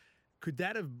do, could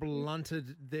that have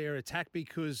blunted their attack?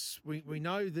 Because we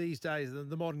know these days,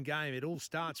 the modern game, it all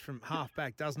starts from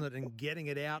halfback, doesn't it? And getting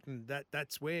it out, and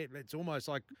that's where it's almost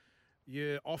like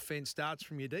your offense starts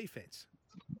from your defense.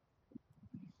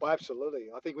 Well, absolutely.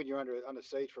 I think when you're under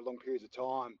siege for long periods of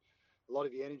time, a lot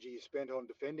of your energy is spent on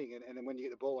defending, and then when you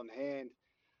get the ball in hand,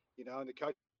 and the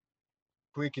coach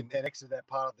quick and exit that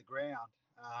part of the ground,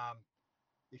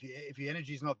 if your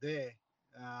energy's not there,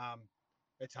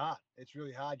 it's hard. It's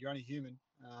really hard. You're only human,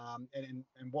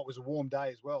 and what was a warm day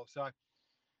as well. So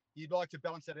you'd like to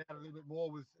balance that out a little bit more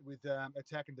with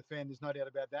attack and defend. There's no doubt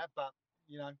about that. But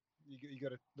you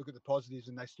got to look at the positives,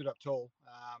 and they stood up tall.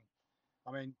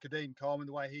 I mean, Kadeem Coleman,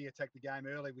 the way he attacked the game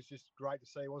early was just great to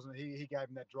see, wasn't it? He gave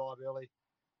him that drive early.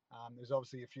 There's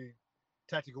obviously a few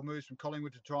tactical moves from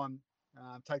Collingwood to try and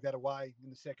take that away in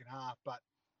the second half. But,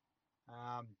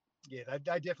 they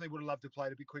definitely would have loved to play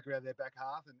a bit quicker out of their back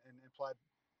half and played,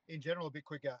 in general, a bit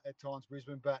quicker at times,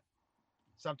 Brisbane. But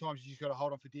sometimes you just got to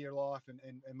hold on for dear life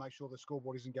and make sure the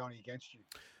scoreboard isn't going against you.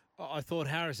 I thought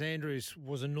Harris Andrews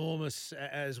was enormous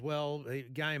as well.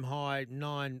 Game high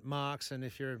 9 marks, and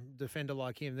if you're a defender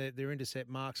like him, their intercept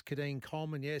marks. Kadeem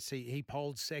Coleman, yes, he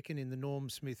polled second in the Norm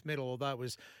Smith medal, although it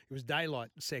was daylight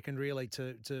second really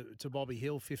to Bobby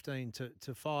Hill, 15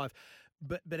 to 5.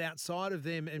 But outside of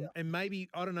them, and maybe,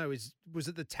 I don't know, was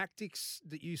it the tactics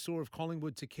that you saw of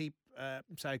Collingwood to keep,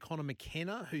 say, Connor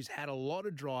McKenna, who's had a lot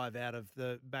of drive out of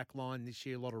the back line this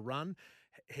year, a lot of run.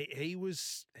 He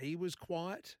was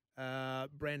quiet.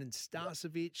 Brandon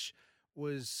Starcevic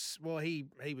was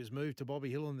he was moved to Bobby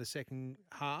Hill in the second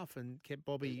half and kept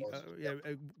Bobby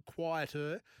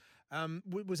quieter.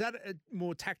 Was that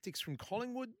more tactics from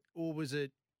Collingwood, or was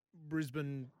it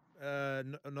Brisbane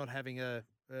not having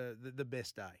the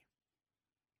best day?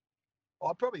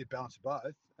 Probably a balance of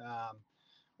both.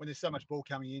 When there's so much ball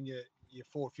coming in, you're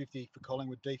 450 for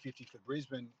Collingwood, D50 for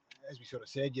Brisbane. As we sort of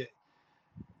said,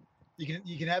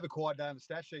 you can have a quiet day on the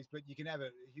stat sheets, but you can have a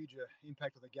huge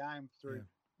impact on the game through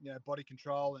body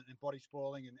control and body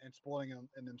spoiling and spoiling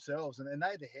in themselves. And they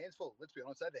had their hands full. Let's be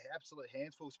honest, they had their absolute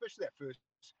hands full, especially that first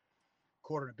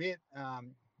quarter and a bit.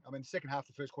 The second half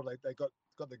of the first quarter, they got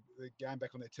the game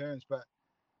back on their terms, but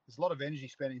there's a lot of energy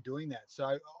spent in doing that. So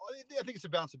I think it's a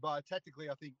balance of both. Tactically,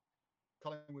 I think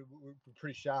Collingwood were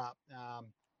pretty sharp,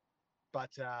 but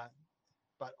I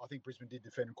think Brisbane did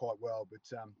defend quite well. But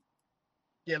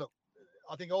look,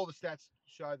 I think all the stats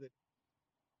show that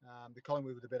The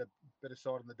Collingwood with a better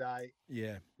side on the day.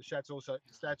 Yeah. The stats also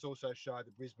show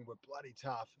that Brisbane were bloody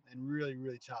tough and really,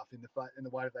 really tough in the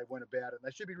way that they went about it. And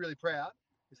they should be really proud,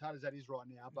 as hard as that is right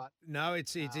now. But No,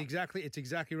 it's exactly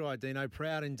right, Dino.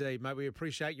 Proud indeed, mate. We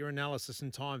appreciate your analysis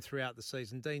and time throughout the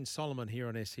season. Dean Solomon here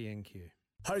on SENQ.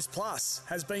 Host Plus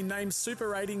has been named Super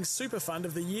Ratings Super Fund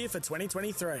of the Year for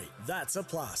 2023. That's a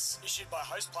plus. Issued by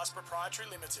Host Plus Proprietary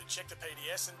Limited. Check the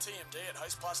PDS and TMD at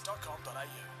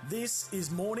hostplus.com.au. This is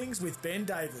Mornings with Ben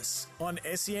Davis on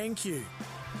SENQ.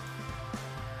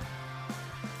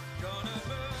 Gonna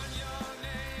burn your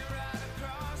name right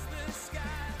across the sky,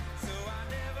 so I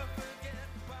never forget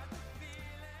what the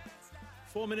feeling's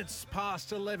like. 4 minutes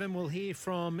past 11, we'll hear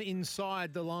from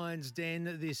inside the Lions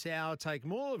Den this hour. Take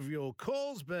more of your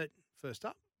calls, but first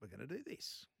up, we're going to do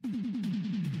this.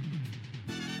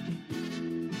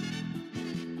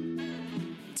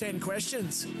 10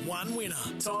 questions, 1 winner.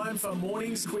 Time for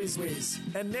Morning's Quiz Whiz.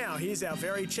 And now here's our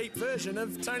very cheap version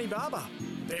of Tony Barber,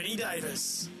 Benny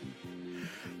Davis.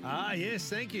 Ah, yes,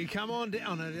 thank you. Come on down.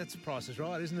 Oh, no, that's the Price is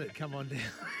Right, isn't it? Come on down.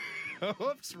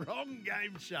 Oops, wrong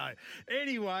game show.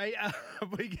 Anyway,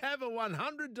 we have a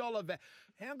 $100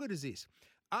 How good is this?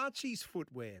 Archie's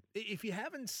Footwear. If you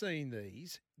haven't seen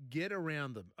these, get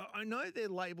around them. I know they're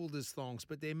labelled as thongs,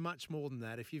 but they're much more than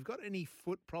that. If you've got any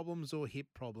foot problems or hip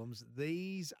problems,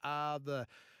 these are the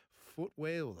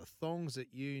footwear or the thongs that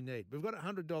you need. We've got a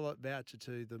 $100 voucher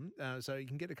to them, so you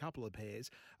can get a couple of pairs.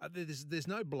 There's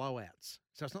no blowouts,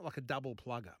 so it's not like a double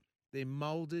plugger. They're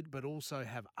moulded but also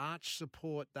have arch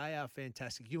support. They are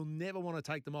fantastic. You'll never want to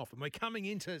take them off. And we're coming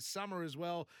into summer as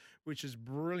well, which is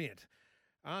brilliant.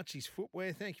 Archie's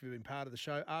Footwear, thank you for being part of the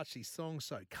show. Archie's thongs,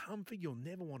 so comfy, you'll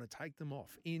never want to take them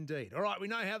off. Indeed. All right, we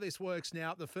know how this works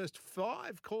now. The first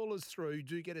 5 callers through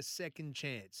do get a second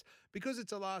chance. Because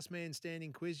it's a last man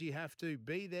standing quiz, you have to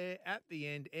be there at the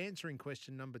end answering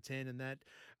question number 10, and that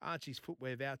Archie's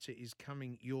Footwear voucher is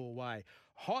coming your way.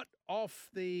 Hot off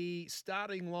the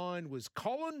starting line was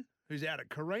Colin, who's out at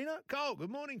Carina. Cole,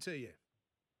 good morning to you.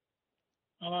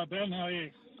 Hello, Ben. How are you?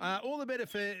 All the better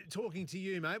for talking to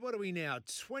you, mate. What are we now?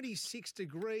 26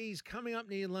 degrees, coming up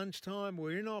near lunchtime.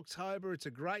 We're in October. It's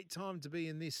a great time to be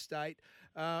in this state.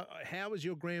 How was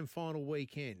your grand final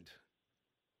weekend?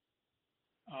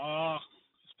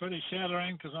 It's pretty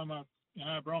shattering because I'm a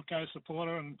Broncos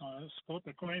supporter and I support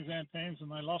the Queensland teams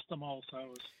and they lost them all. So it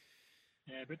was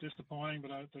a bit disappointing, but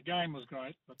the game was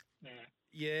great. But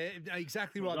Yeah,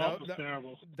 exactly the right. result was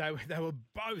terrible. They were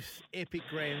both epic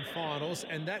grand finals,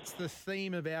 and that's the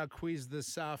theme of our quiz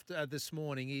this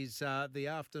morning is the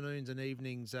afternoons and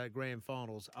evenings grand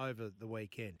finals over the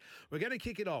weekend. We're going to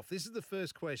kick it off. This is the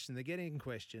first question, the getting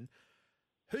question.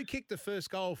 Who kicked the first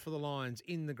goal for the Lions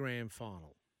in the grand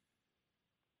final?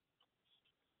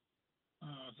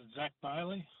 Was it Zach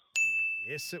Bailey?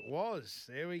 Yes, it was.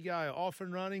 There we go. Off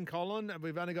and running, Colin.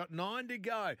 We've only got 9 to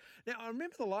go. Now, I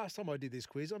remember the last time I did this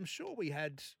quiz, I'm sure we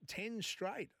had 10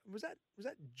 straight. Was that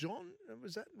John?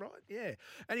 Was that right? Yeah.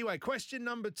 Anyway, question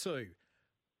number 2.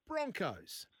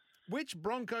 Broncos. Which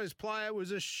Broncos player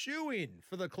was a shoo-in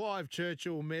for the Clive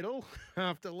Churchill medal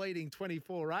after leading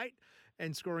 24-8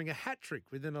 and scoring a hat-trick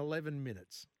within 11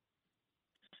 minutes?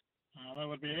 That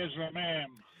would be Ezra Mam.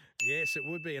 Yes, it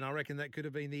would be, and I reckon that could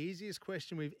have been the easiest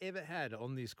question we've ever had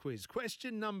on this quiz.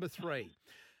 Question number 3.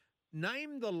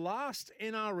 Name the last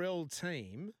NRL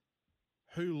team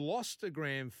who lost a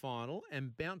grand final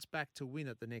and bounced back to win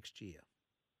it the next year.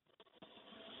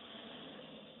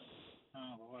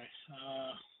 Oh, boy.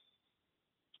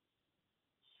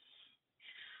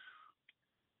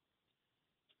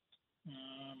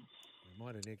 We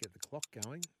might need to get the clock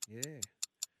going. Yeah.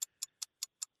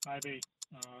 Maybe,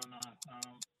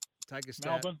 Take a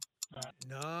stab. Melbourne?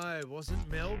 No, it wasn't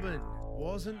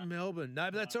Melbourne.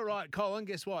 No, but that's all right. Colin,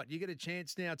 guess what? You get a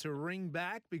chance now to ring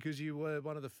back because you were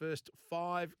one of the first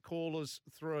 5 callers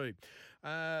through.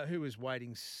 Who was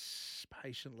waiting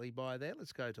patiently by there?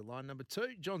 Let's go to line number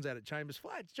 2. John's out at Chambers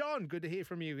Flats. John, good to hear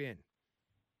from you again.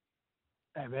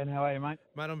 Hey, Ben, how are you, mate?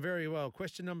 Mate, I'm very well.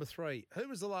 Question number 3. Who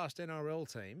was the last NRL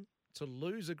team to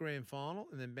lose a grand final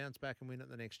and then bounce back and win it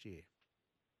the next year?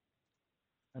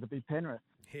 That'd be Penrith.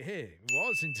 Yeah, it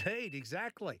was indeed,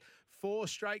 exactly. 4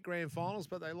 straight grand finals,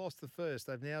 but they lost the first.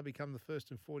 They've now become the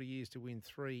first in 40 years to win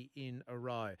 3 in a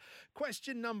row.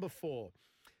 Question number 4.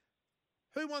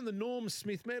 Who won the Norm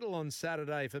Smith medal on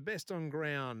Saturday for best on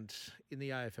ground in the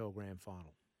AFL grand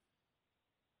final?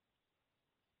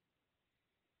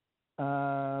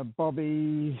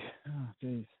 Bobby. Oh,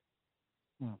 jeez.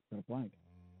 Oh, I've got a blank.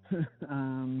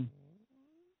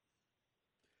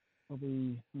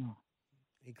 Bobby. Oh.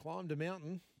 He climbed a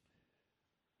mountain.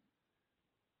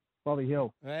 Bobby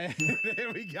Hill. There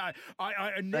we go.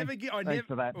 I never give. I Thanks never.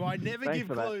 for that. Well, I never Thanks give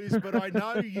for that. clues, but I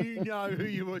know you know who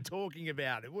you were talking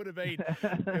about. It would have been.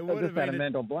 It would have just had been a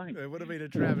mental blank. It would have been a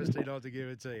travesty not to give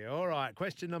it to you. All right.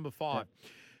 Question number 5.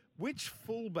 Which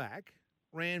fullback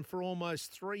ran for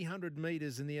almost 300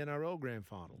 metres in the NRL Grand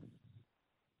Final?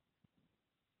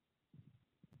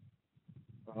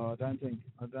 I don't think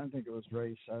it was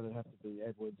Reece, so it'd have to be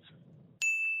Edwards.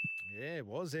 Yeah, it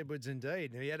was Edwards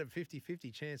indeed. He had a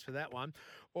 50-50 chance for that one.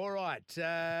 All right.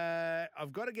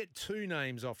 I've got to get 2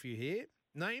 names off you here.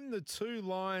 Name the 2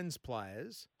 Lions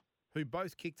players who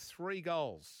both kicked 3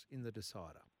 goals in the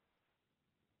decider.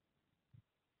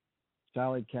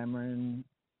 Charlie Cameron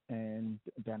and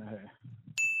Danaher.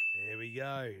 There we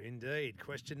go. Indeed.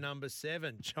 Question number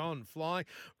 7. John flying.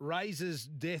 Razor's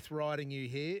death riding you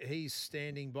here. He's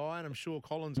standing by, and I'm sure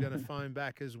Colin's going to phone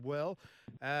back as well.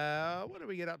 What do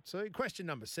we get up to? Question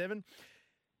number 7.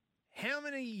 How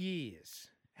many years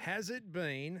has it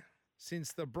been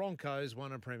since the Broncos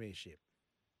won a premiership?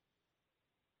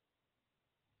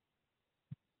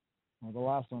 Well, the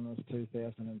last one was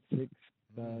 2006,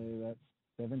 so that's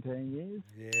 17 years.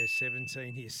 Yeah,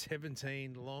 17 years.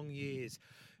 17 long years.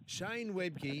 Shane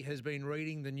Webke has been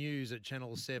reading the news at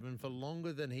Channel 7 for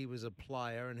longer than he was a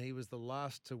player, and he was the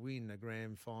last to win a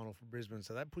grand final for Brisbane.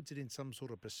 So that puts it in some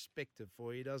sort of perspective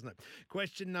for you, doesn't it?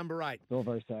 Question number 8. It's all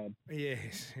very sad.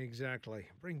 Yes, exactly.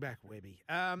 Bring back Webby.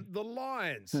 The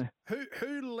Lions.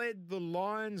 Who led the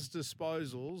Lions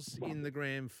disposals in the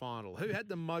grand final? Who had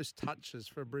the most touches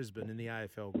for Brisbane in the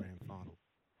AFL grand final?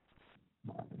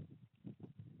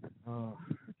 Oh,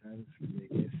 okay, this could be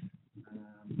a guess.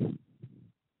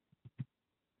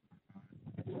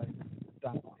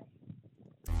 Dunkley.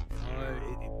 No,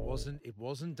 it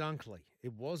wasn't Dunkley.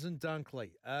 It wasn't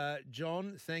Dunkley.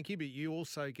 John, thank you, but you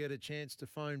also get a chance to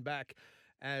phone back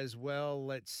as well.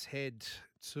 Let's head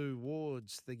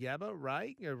towards the Gabba.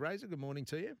 Razor, good morning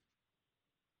to you.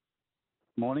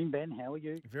 Morning, Ben. How are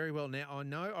you? Very well. Now,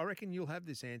 I reckon you'll have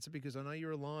this answer because I know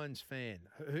you're a Lions fan.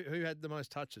 Who had the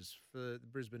most touches for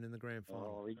Brisbane in the grand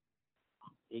final? Oh,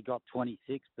 he got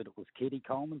 26, but it was Kitty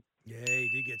Coleman. Yeah, he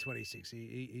did get 26.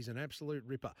 He's an absolute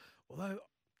ripper. Although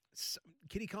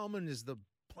Kitty Coleman is the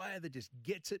player that just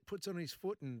gets it, puts it on his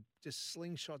foot and just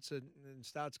slingshots it and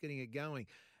starts getting it going.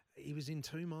 He was in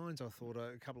 2 minds, I thought,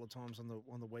 a couple of times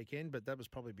on the weekend, but that was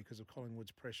probably because of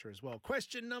Collingwood's pressure as well.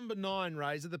 Question number 9,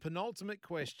 Razor, the penultimate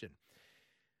question.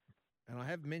 And I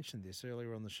have mentioned this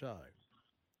earlier on the show.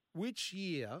 Which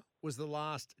year was the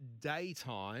last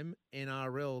daytime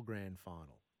NRL grand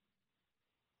final?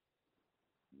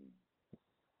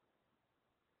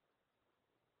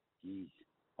 Geez,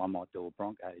 I might do a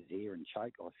Broncos here and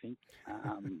choke, I think.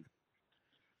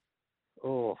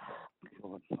 Oh,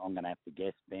 God, I'm going to have to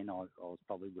guess, Ben. I was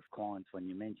probably with clients when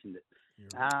you mentioned it.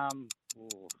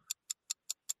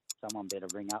 Someone better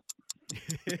ring up.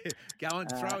 Go on,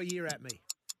 throw a year at me.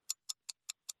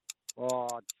 Oh,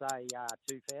 I'd say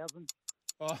 2000.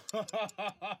 Oh,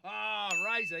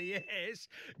 Razor, yes.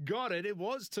 Got it. It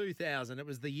was 2000. It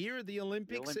was the year of the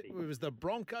Olympics. It was the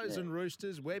Broncos and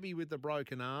Roosters, Webby with the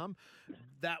broken arm.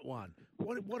 That one.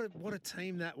 What a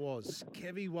team that was.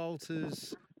 Kevy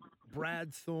Walters,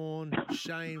 Brad Thorne,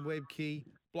 Shane Webke,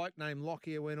 bloke named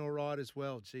Lockyer went all right as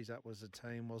well. Geez, that was a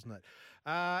team, wasn't it?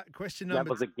 Question number... That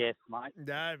was a guess, mate.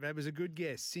 No, that was a good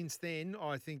guess. Since then,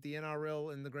 I think the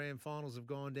NRL and the grand finals have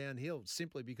gone downhill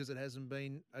simply because it hasn't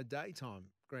been a daytime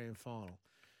grand final.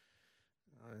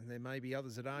 There may be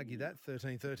others that argue that,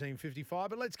 13-13-55,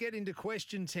 but let's get into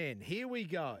question 10. Here we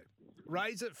go.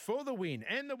 Raise it for the win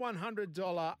and the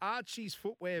 $100 Archie's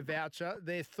footwear voucher.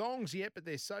 They're thongs yet, but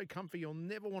they're so comfy you'll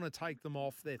never want to take them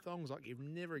off. They're thongs like you've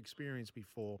never experienced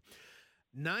before.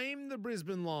 Name the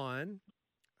Brisbane Lion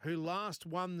who last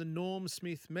won the Norm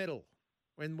Smith medal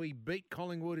when we beat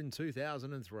Collingwood in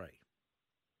 2003.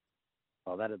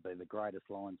 Oh, that'd be the greatest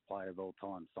Lions player of all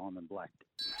time, Simon Black.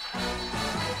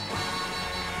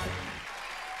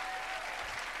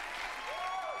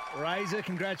 Razor,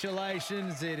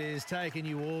 congratulations. It has taken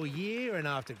you all year, and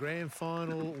after grand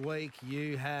final week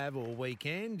or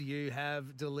weekend, you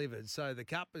have delivered. So the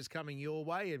cup is coming your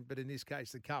way, but in this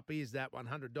case, the cup is that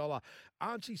 $100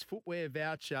 Archie's footwear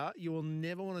voucher. You will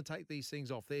never want to take these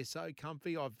things off. They're so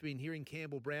comfy. I've been hearing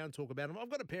Campbell Brown talk about them. I've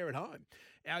got a pair at home.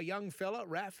 Our young fella,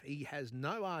 Raf, he has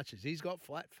no arches. He's got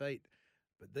flat feet.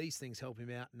 But these things help him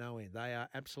out no end. They are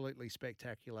absolutely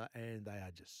spectacular and they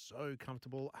are just so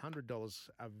comfortable. $100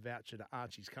 a voucher to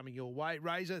Archie's coming your way.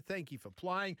 Razor, thank you for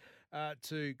playing.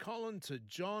 To Colin, to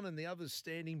John and the others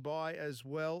standing by as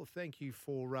well, thank you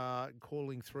for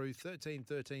calling through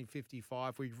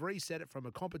 13-13-55. We've reset it from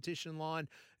a competition line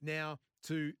now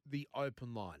to the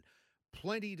open line.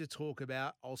 Plenty to talk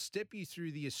about. I'll step you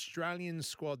through the Australian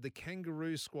squad, the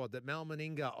Kangaroo squad that Mal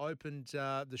Meninga opened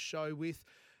the show with.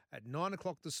 At 9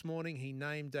 o'clock this morning, he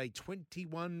named a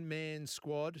 21-man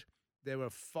squad. There were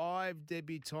 5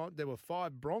 debutants. There were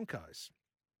 5 Broncos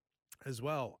as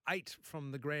well. 8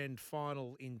 from the grand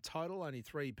final in total, only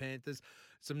 3 Panthers.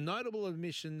 Some notable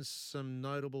omissions, some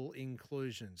notable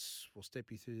inclusions. We'll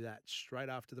step you through that straight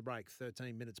after the break.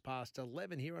 13 minutes past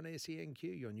 11 here on SENQ,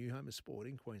 your new home of sport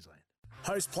in Queensland.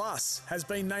 Host Plus has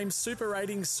been named Super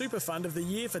Ratings Super Fund of the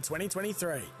Year for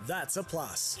 2023. That's a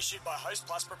plus. Issued by Host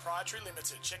Plus Proprietary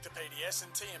Limited. Check the PDS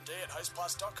and TMD at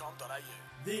hostplus.com.au.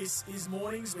 This is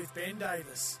Mornings with Ben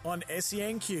Davis on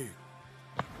SENQ.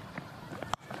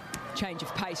 Change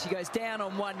of pace. He goes down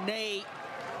on one knee.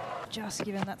 Just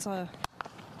given that's a...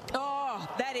 Oh,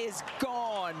 that is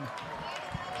gone.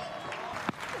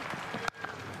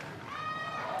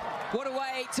 What a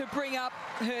way to bring up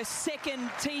her second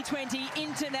T20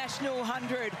 International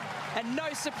 100. And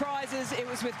no surprises, it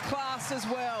was with class as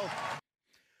well.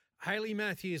 Hayley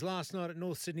Matthews last night at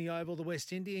North Sydney Oval, the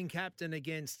West Indian captain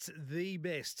against the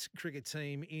best cricket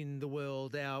team in the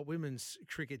world, our women's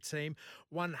cricket team.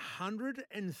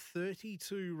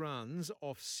 132 runs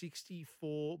off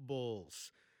 64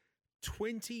 balls.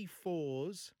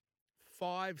 24s,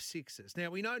 5 sixes. Now,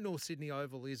 we know North Sydney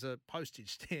Oval is a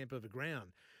postage stamp of a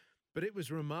ground, but it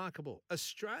was remarkable.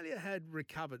 Australia had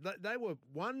recovered. They were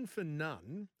 1 for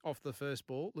none off the first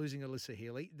ball, losing Alyssa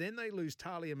Healy. Then they lose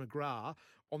Talia McGrath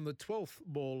on the 12th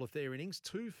ball of their innings,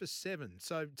 2 for 7.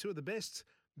 So 2 of the best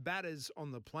batters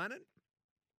on the planet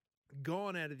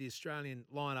gone out of the Australian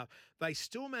lineup. They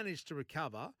still managed to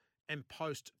recover and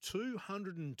post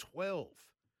 212.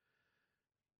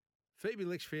 Phoebe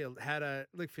Lichfield had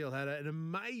an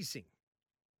amazing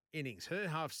innings. Her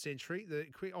half century,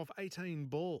 off 18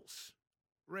 balls,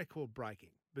 record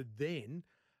breaking. But then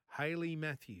Hayley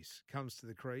Matthews comes to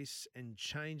the crease and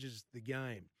changes the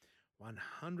game.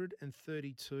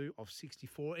 132 off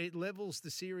 64. It levels the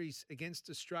series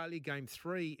against Australia. Game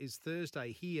 3 is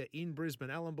Thursday here in Brisbane.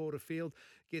 Allan Border Field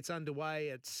gets underway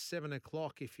at 7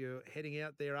 o'clock if you're heading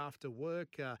out there after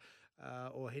work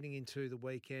or heading into the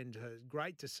weekend.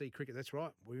 Great to see cricket. That's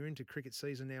right. We're into cricket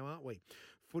season now, aren't we?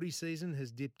 Footy season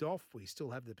has dipped off. We still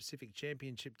have the Pacific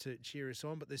Championship to cheer us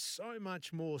on, but there's so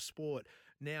much more sport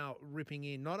now ripping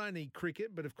in. Not only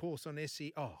cricket, but of course on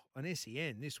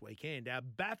SEN this weekend. Our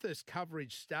Bathurst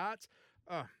coverage starts.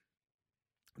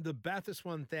 The Bathurst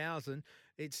 1000.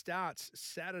 It starts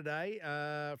Saturday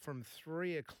from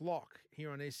 3 o'clock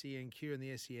here on SENQ and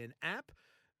the SEN app.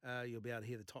 You'll be able to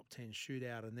hear the top 10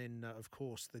 shootout and then, of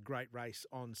course, the great race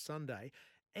on Sunday.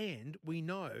 And we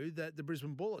know that the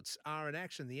Brisbane Bullets are in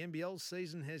action. The NBL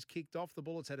season has kicked off. The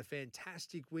Bullets had a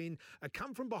fantastic win, a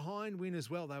come-from-behind win as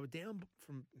well. They were down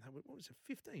from,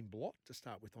 15 blot to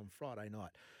start with on Friday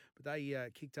night. But they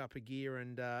kicked up a gear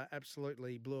and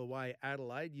absolutely blew away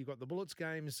Adelaide. You've got the Bullets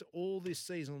games all this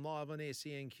season live on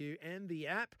SENQ and the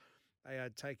app. They are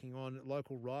taking on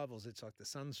local rivals. It's like the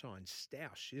Sunshine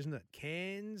Stoush, isn't it?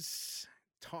 Cairns,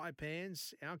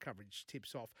 Taipans. Our coverage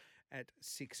tips off at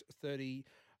 6:30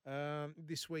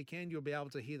 this weekend. You'll be able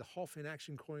to hear the Hoff in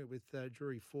action, calling it with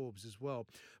Drury Forbes as well.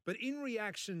 But in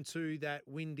reaction to that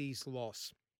Windies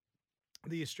loss,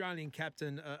 the Australian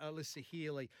captain, Alyssa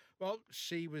Healy, well,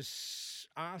 she was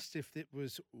asked if it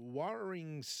was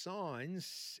worrying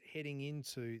signs heading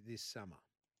into this summer.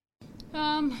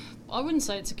 I wouldn't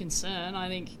say it's a concern. I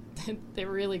think they're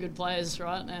really good players,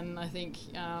 right? And I think,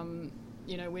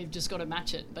 we've just got to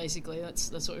match it, basically.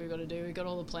 That's what we've got to do. We've got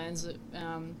all the plans that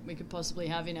we could possibly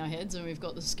have in our heads, and we've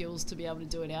got the skills to be able to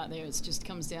do it out there. It just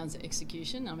comes down to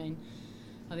execution. I mean,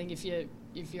 I think if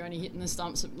you're only hitting the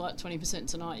stumps at like 20%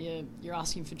 tonight, you're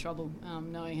asking for trouble,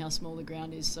 knowing how small the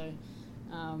ground is. So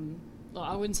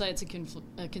I wouldn't say it's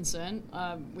a concern.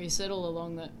 We said all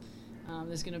along that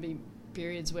there's going to be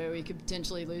periods where we could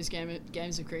potentially lose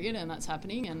games of cricket, and that's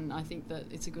happening, and I think that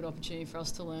it's a good opportunity for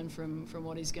us to learn from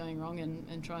what is going wrong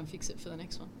and try and fix it for the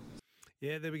next one.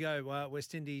 Yeah, there we go.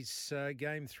 West Indies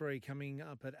Game 3 coming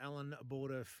up at Allan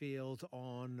Border Field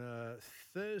on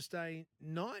Thursday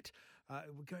night.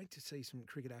 We're going to see some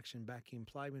cricket action back in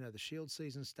play. We know the Shield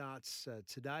season starts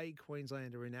today.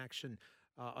 Queensland are in action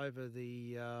over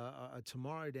the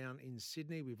tomorrow down in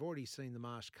Sydney. We've already seen the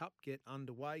Marsh Cup get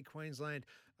underway. Queensland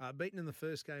beaten in the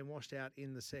first game, washed out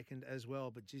in the second as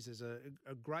well. But geez, there's a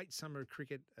great summer of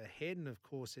cricket ahead, and of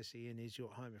course SEN is your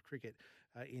home of cricket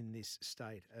in this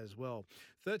state as well.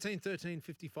 13 13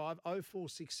 55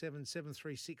 0467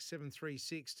 736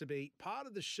 736 to be part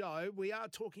of the show. We are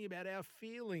talking about our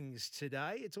feelings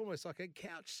today. It's almost like a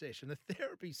couch session, a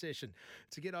therapy session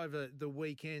to get over the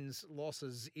weekend's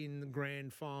losses in the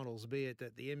grand finals, be it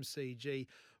at the MCG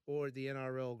or at the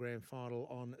NRL grand final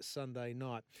on Sunday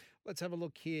night. Let's have a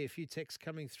look here. A few texts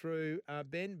coming through.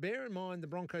 Ben, bear in mind the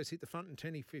Broncos hit the front in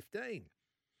 2015.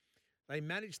 They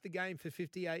managed the game for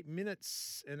 58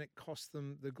 minutes and it cost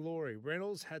them the glory.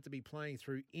 Reynolds had to be playing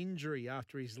through injury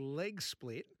after his leg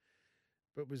split,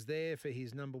 but was there for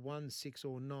his number 1, 6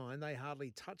 or 9. They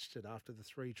hardly touched it after the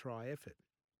 3-try effort.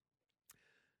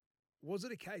 Was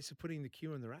it a case of putting the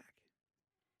cue in the rack?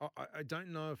 I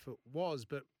don't know if it was,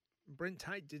 but Brent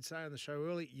Tate did say on the show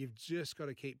earlier, you've just got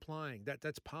to keep playing.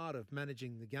 That's part of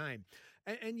managing the game.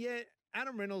 And yeah,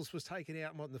 Adam Reynolds was taken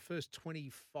out in the first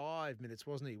 25 minutes,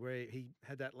 wasn't he, where he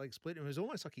had that leg split. And it was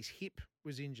almost like his hip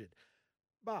was injured.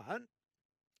 But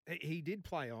he did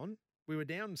play on. We were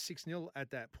down 6-0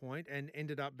 at that point and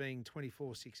ended up being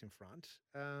 24-6 in front.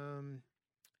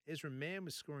 Ezra Mann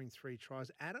was scoring 3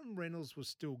 tries. Adam Reynolds was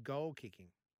still goal kicking.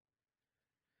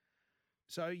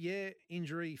 So, yeah,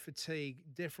 injury, fatigue,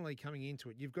 definitely coming into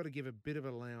it. You've got to give a bit of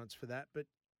allowance for that. But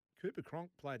Cooper Cronk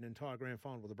played an entire grand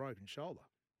final with a broken shoulder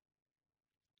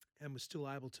and was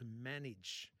still able to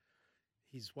manage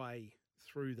his way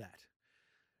through that.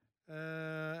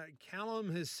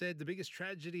 Callum has said the biggest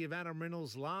tragedy of Adam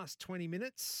Reynolds' last 20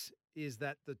 minutes is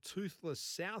that the toothless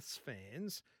Souths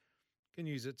fans can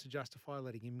use it to justify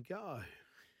letting him go.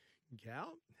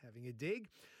 Cal, having a dig.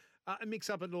 A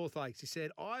mix-up at North Lakes. He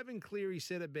said, Ivan Cleary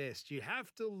said it best. You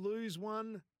have to lose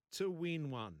one to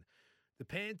win one. The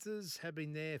Panthers have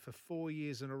been there for 4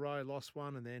 years in a row, lost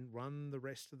one, and then run the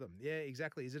rest of them. Yeah,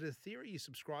 exactly. Is it a theory you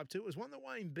subscribe to? It was one that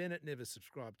Wayne Bennett never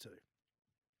subscribed to.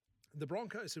 The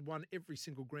Broncos had won every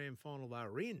single grand final they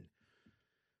were in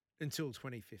until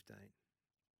 2015.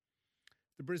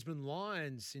 The Brisbane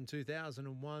Lions in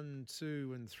 2001,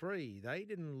 2 and 3, they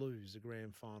didn't lose a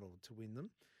grand final to win them.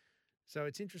 So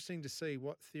it's interesting to see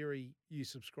what theory you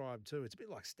subscribe to. It's a bit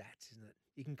like stats, isn't it?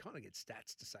 You can kind of get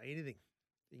stats to say anything.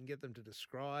 You can get them to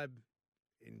describe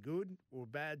in good or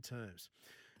bad terms.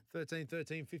 13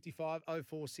 13 55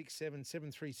 0467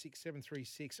 736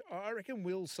 736. I reckon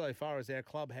Will so far is our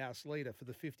clubhouse leader for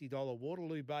the $50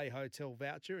 Waterloo Bay Hotel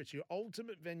voucher. It's your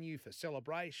ultimate venue for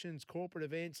celebrations, corporate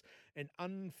events, and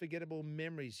unforgettable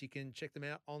memories. You can check them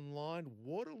out online,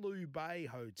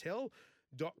 waterloobayhotel.com.au.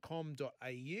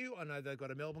 I know they've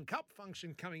got a Melbourne Cup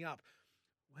function coming up.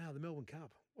 Wow, the Melbourne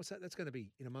Cup. What's that? That's going to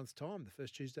be in a month's time, the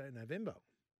first Tuesday in November.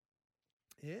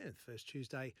 Yeah, the first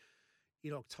Tuesday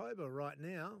in October right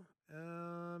now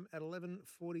at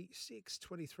 11:46,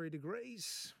 23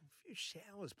 degrees. A few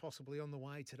showers possibly on the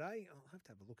way today. I'll have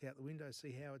to have a look out the window,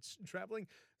 see how it's travelling.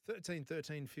 13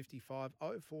 13 55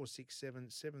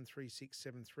 0467 736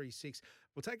 736.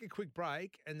 We'll take a quick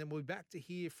break and then we'll be back to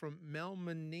hear from Mal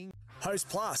Meninga. Host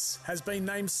Plus has been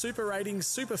named Super Ratings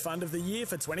Super Fund of the Year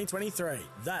for 2023.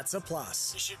 That's a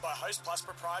plus. Issued by Host Plus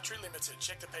Proprietary Limited.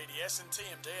 Check the PDS and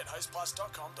TMD at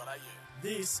hostplus.com.au.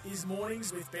 This is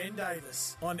Mornings with Ben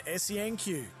Davis on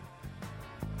SENQ.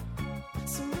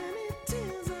 So many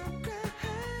tears I've cried,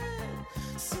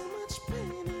 so much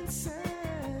pain inside.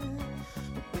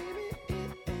 But baby,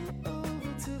 it ain't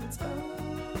over till it's over.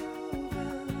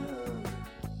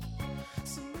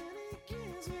 So many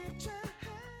years we tried.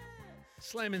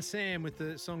 Slam and Sam with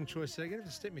the song choice. You're going to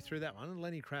have to step me through that one.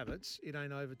 Lenny Kravitz, it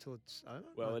ain't over till it's over.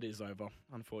 Well, it is over,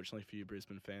 unfortunately for you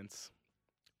Brisbane fans.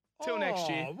 Till next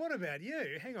year. What about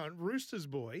you? Hang on, Roosters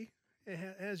boy.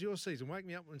 How's your season? Wake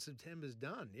me up when September's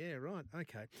done. Yeah, right.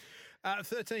 Okay.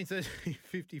 13 13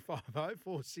 55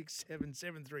 0467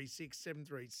 736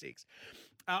 736.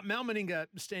 Mal Meninga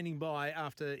standing by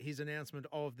after his announcement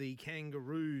of the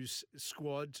Kangaroos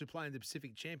squad to play in the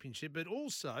Pacific Championship, but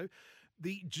also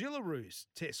the Gillaroos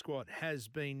test squad has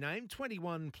been named.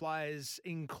 21 players,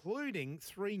 including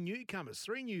 3 newcomers,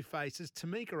 3 new faces.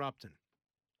 Tamika Upton.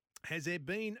 Has there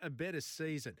been a better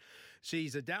season?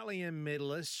 She's a Dally M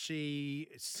medalist. She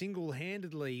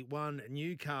single-handedly won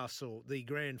Newcastle the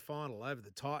grand final over the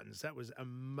Titans. That was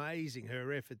amazing,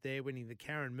 her effort there, winning the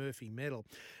Karen Murphy medal.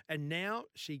 And now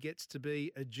she gets to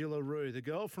be a Gillaroo. The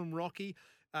girl from Rocky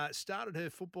started her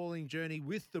footballing journey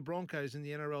with the Broncos in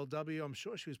the NRLW. I'm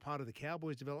sure she was part of the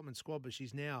Cowboys development squad, but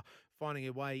she's now finding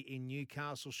her way in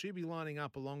Newcastle. She'll be lining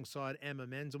up alongside Emma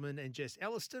Menzelman and Jess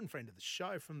Elliston, friend of the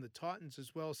show from the Titans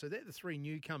as well. So they're the 3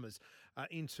 newcomers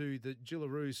into the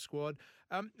Gillaroos squad.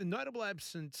 A notable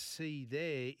absentee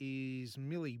there is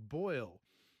Millie Boyle.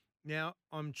 Now,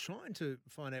 I'm trying to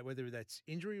find out whether that's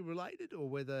injury related or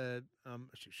whether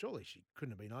surely she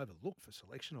couldn't have been overlooked for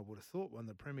selection. I would have thought one of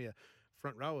the premier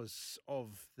front rowers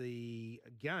of the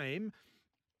game.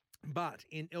 But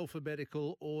in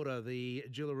alphabetical order, the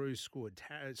Jillaroo squad,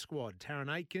 Taryn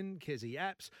Aitken, Kezi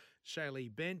Apps,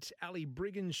 Shaylee Bent, Ali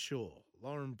Brigginshaw,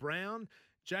 Lauren Brown,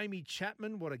 Jamie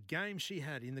Chapman, what a game she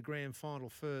had in the grand final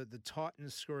for the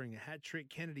Titans, scoring a hat-trick,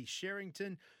 Kennedy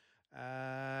Sherrington,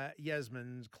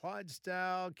 Yasmin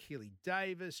Clydesdale, Keely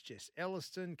Davis, Jess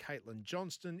Elliston, Caitlin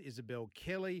Johnston, Isabel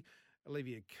Kelly,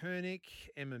 Olivia Koenig,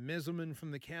 Emma Messelman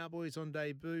from the Cowboys on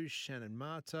debut, Shannon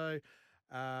Marto,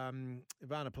 Ivana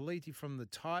Politi from the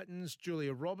Titans,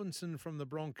 Julia Robinson from the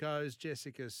Broncos,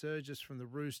 Jessica Surgis from the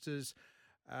Roosters,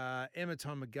 Emma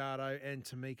Tomagato and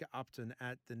Tamika Upton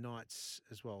at the Knights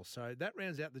as well. So that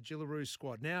rounds out the Jillaroo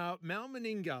squad. Now, Mal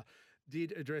Meninga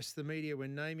did address the media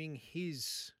when naming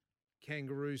his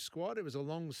Kangaroo squad. It was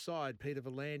alongside Peter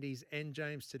V'landys and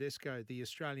James Tedesco, the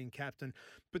Australian captain.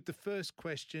 But the first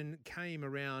question came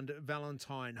around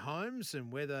Valentine Holmes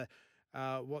and whether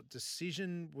what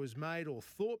decision was made or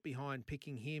thought behind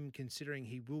picking him, considering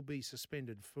he will be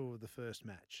suspended for the first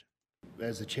match.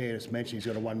 As the chair just mentioned, he's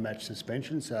got a one-match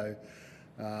suspension, so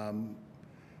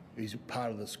he's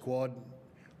part of the squad,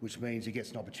 which means he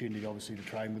gets an opportunity, obviously, to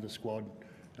train with the squad.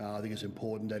 I think it's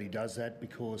important that he does that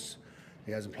because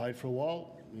he hasn't played for a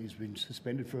while. He's been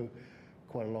suspended for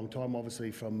quite a long time,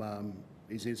 obviously, from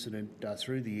his incident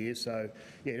through the year. So,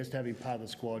 yeah, just having part of the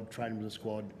squad, training with the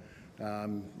squad,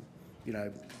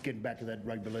 getting back to that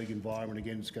rugby league environment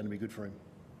again is going to be good for him.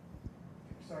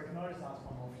 Sorry, can I just ask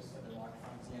one more just at the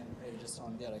microphone at the end, Peter, just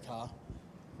on the other car?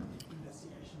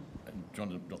 Investigation.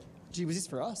 Gee, was this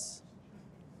for us?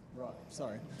 Right,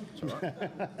 sorry.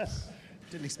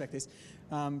 Didn't expect this.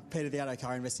 Peter, the Addo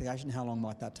Carr investigation, how long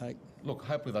might that take? Look,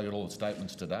 hopefully they'll get all the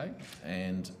statements today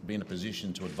and be in a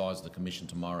position to advise the Commission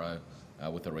tomorrow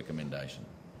with a recommendation.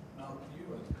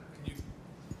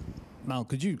 Mal,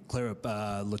 could you clear up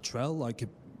Latrell? Like,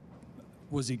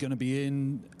 was he going to be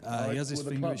in? He has this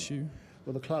finger issue.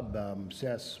 Well, the club,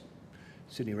 South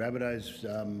Sydney Rabbitohs,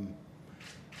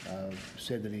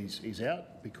 said that he's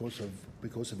out because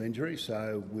of injury,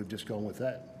 so we've just gone with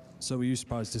that. So were you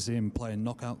surprised to see him playing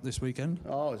knockout this weekend?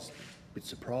 Oh, I was a bit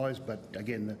surprised, but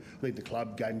again, I think the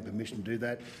club gave him permission to do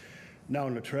that.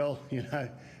 Knowing Latrell,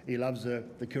 he loves the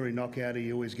Koori knockout.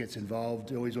 He always gets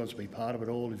involved. He always wants to be part of it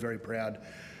all. He's very proud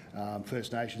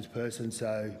First Nations person.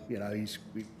 So, he's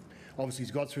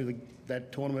got through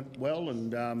that tournament well,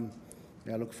 and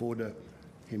I look forward to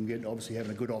him obviously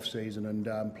having a good off-season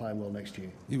and playing well next year.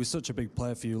 He was such a big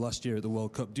player for you last year at the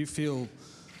World Cup. Do you feel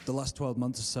the last 12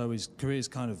 months or so, his career's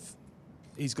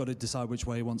he's got to decide which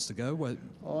way he wants to go?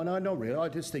 Oh, no, not really. I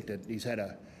just think that he's had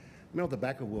off the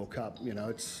back of World Cup,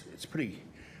 it's a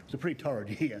pretty torrid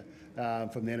year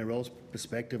from the NRL's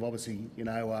perspective. Obviously,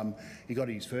 he got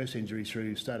his first injury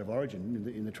through State of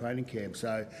Origin in the training camp,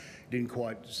 so didn't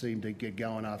quite seem to get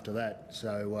going after that.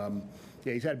 So,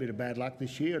 he's had a bit of bad luck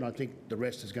this year, and I think the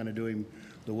rest is going to do him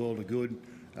the world of good,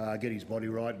 get his body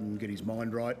right and get his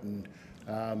mind right, and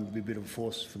be a bit of a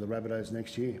force for the Rabbitohs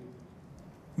next year.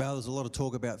 Mal, there's a lot of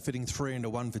talk about fitting 3 into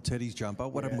 1 for Teddy's jumper.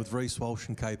 What happened with Reece Walsh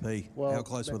and KP? How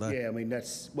close were they? Yeah, I mean, they're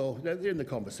in the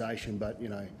conversation, but,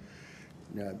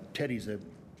 Teddy's the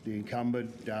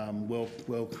incumbent,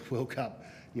 World Cup,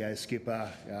 skipper,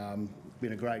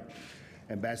 been a great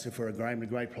ambassador for a game, a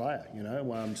great player,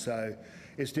 so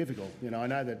it's difficult. I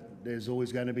know that there's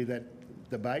always going to be that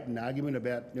debate and argument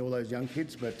about all those young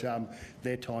kids, but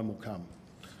their time will come.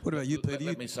 What about you, Peter?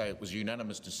 Let me say it was a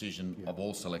unanimous decision of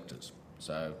all selectors.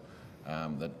 So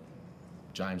that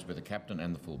James be the captain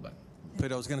and the fullback.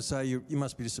 Peter, I was going to say you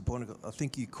must be disappointed. I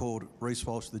think you called Reece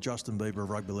Walsh the Justin Bieber of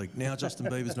rugby league. Now Justin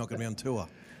Bieber's not going to be on tour.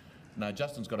 No,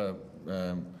 Justin's got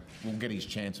we'll get his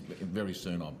chance very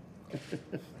soon on.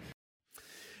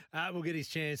 We'll get his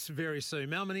chance very soon.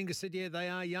 Mal Meninga said, they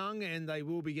are young and they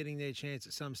will be getting their chance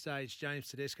at some stage. James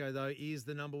Tedesco, though, is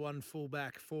the number 1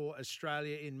 fullback for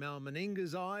Australia in Mal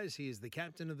Meninga's eyes. He is the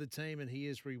captain of the team and he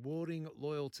is rewarding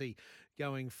loyalty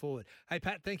going forward. Hey,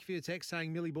 Pat, thank you for your text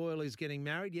saying Millie Boyle is getting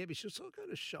married. Yeah, but she's also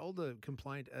got a shoulder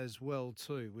complaint as well,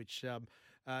 too, which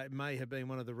may have been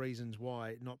one of the reasons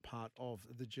why not part of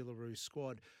the Jillaroo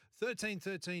squad.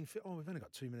 13-13. Oh, we've only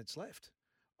got 2 minutes left.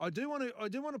 I do want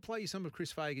to play you some of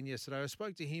Chris Fagan yesterday. I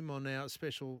spoke to him on our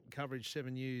special coverage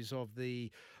 7 News of the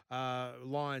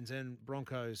Lions and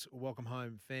Broncos Welcome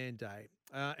Home Fan Day.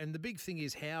 And the big thing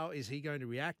is, how is he going to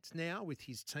react now with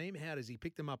his team? How does he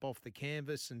pick them up off the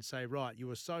canvas and say, right, you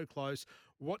were so close.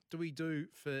 What do we do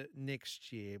for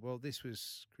next year? Well, this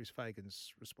was Chris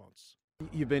Fagan's response.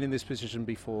 You've been in this position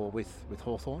before with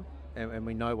Hawthorn, and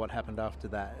we know what happened after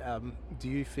that. Do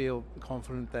you feel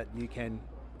confident that you can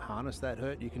harness that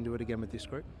hurt? You can do it again with this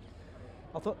group?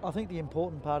 I think the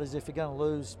important part is if you're going to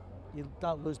lose, you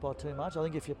don't lose by too much. I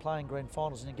think if you're playing grand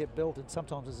finals and you get belted,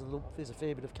 sometimes there's a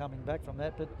fair bit of coming back from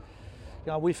that. But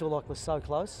we feel like we're so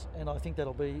close, and I think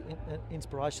that'll be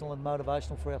inspirational and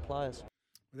motivational for our players.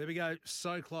 There we go.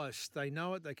 So close. They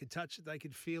know it. They could touch it. They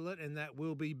could feel it. And that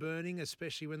will be burning,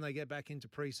 especially when they get back into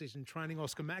pre-season training.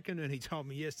 Oscar McInerney told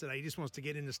me yesterday he just wants to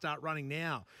get in and start running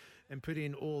now and put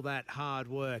in all that hard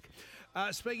work.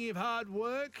 Speaking of hard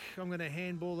work, I'm going to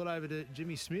handball it over to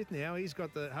Jimmy Smith now. He's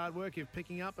got the hard work of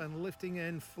picking up and lifting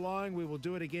and flying. We will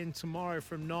do it again tomorrow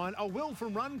from 9. Oh, Will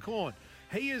from Runcorn.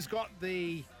 He has got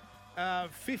the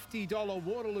 $50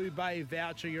 Waterloo Bay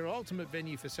voucher, your ultimate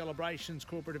venue for celebrations,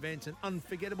 corporate events and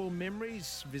unforgettable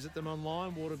memories. Visit them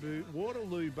online,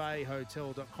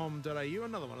 waterloobayhotel.com.au.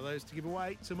 Another one of those to give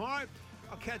away tomorrow.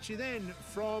 I'll catch you then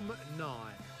from 9.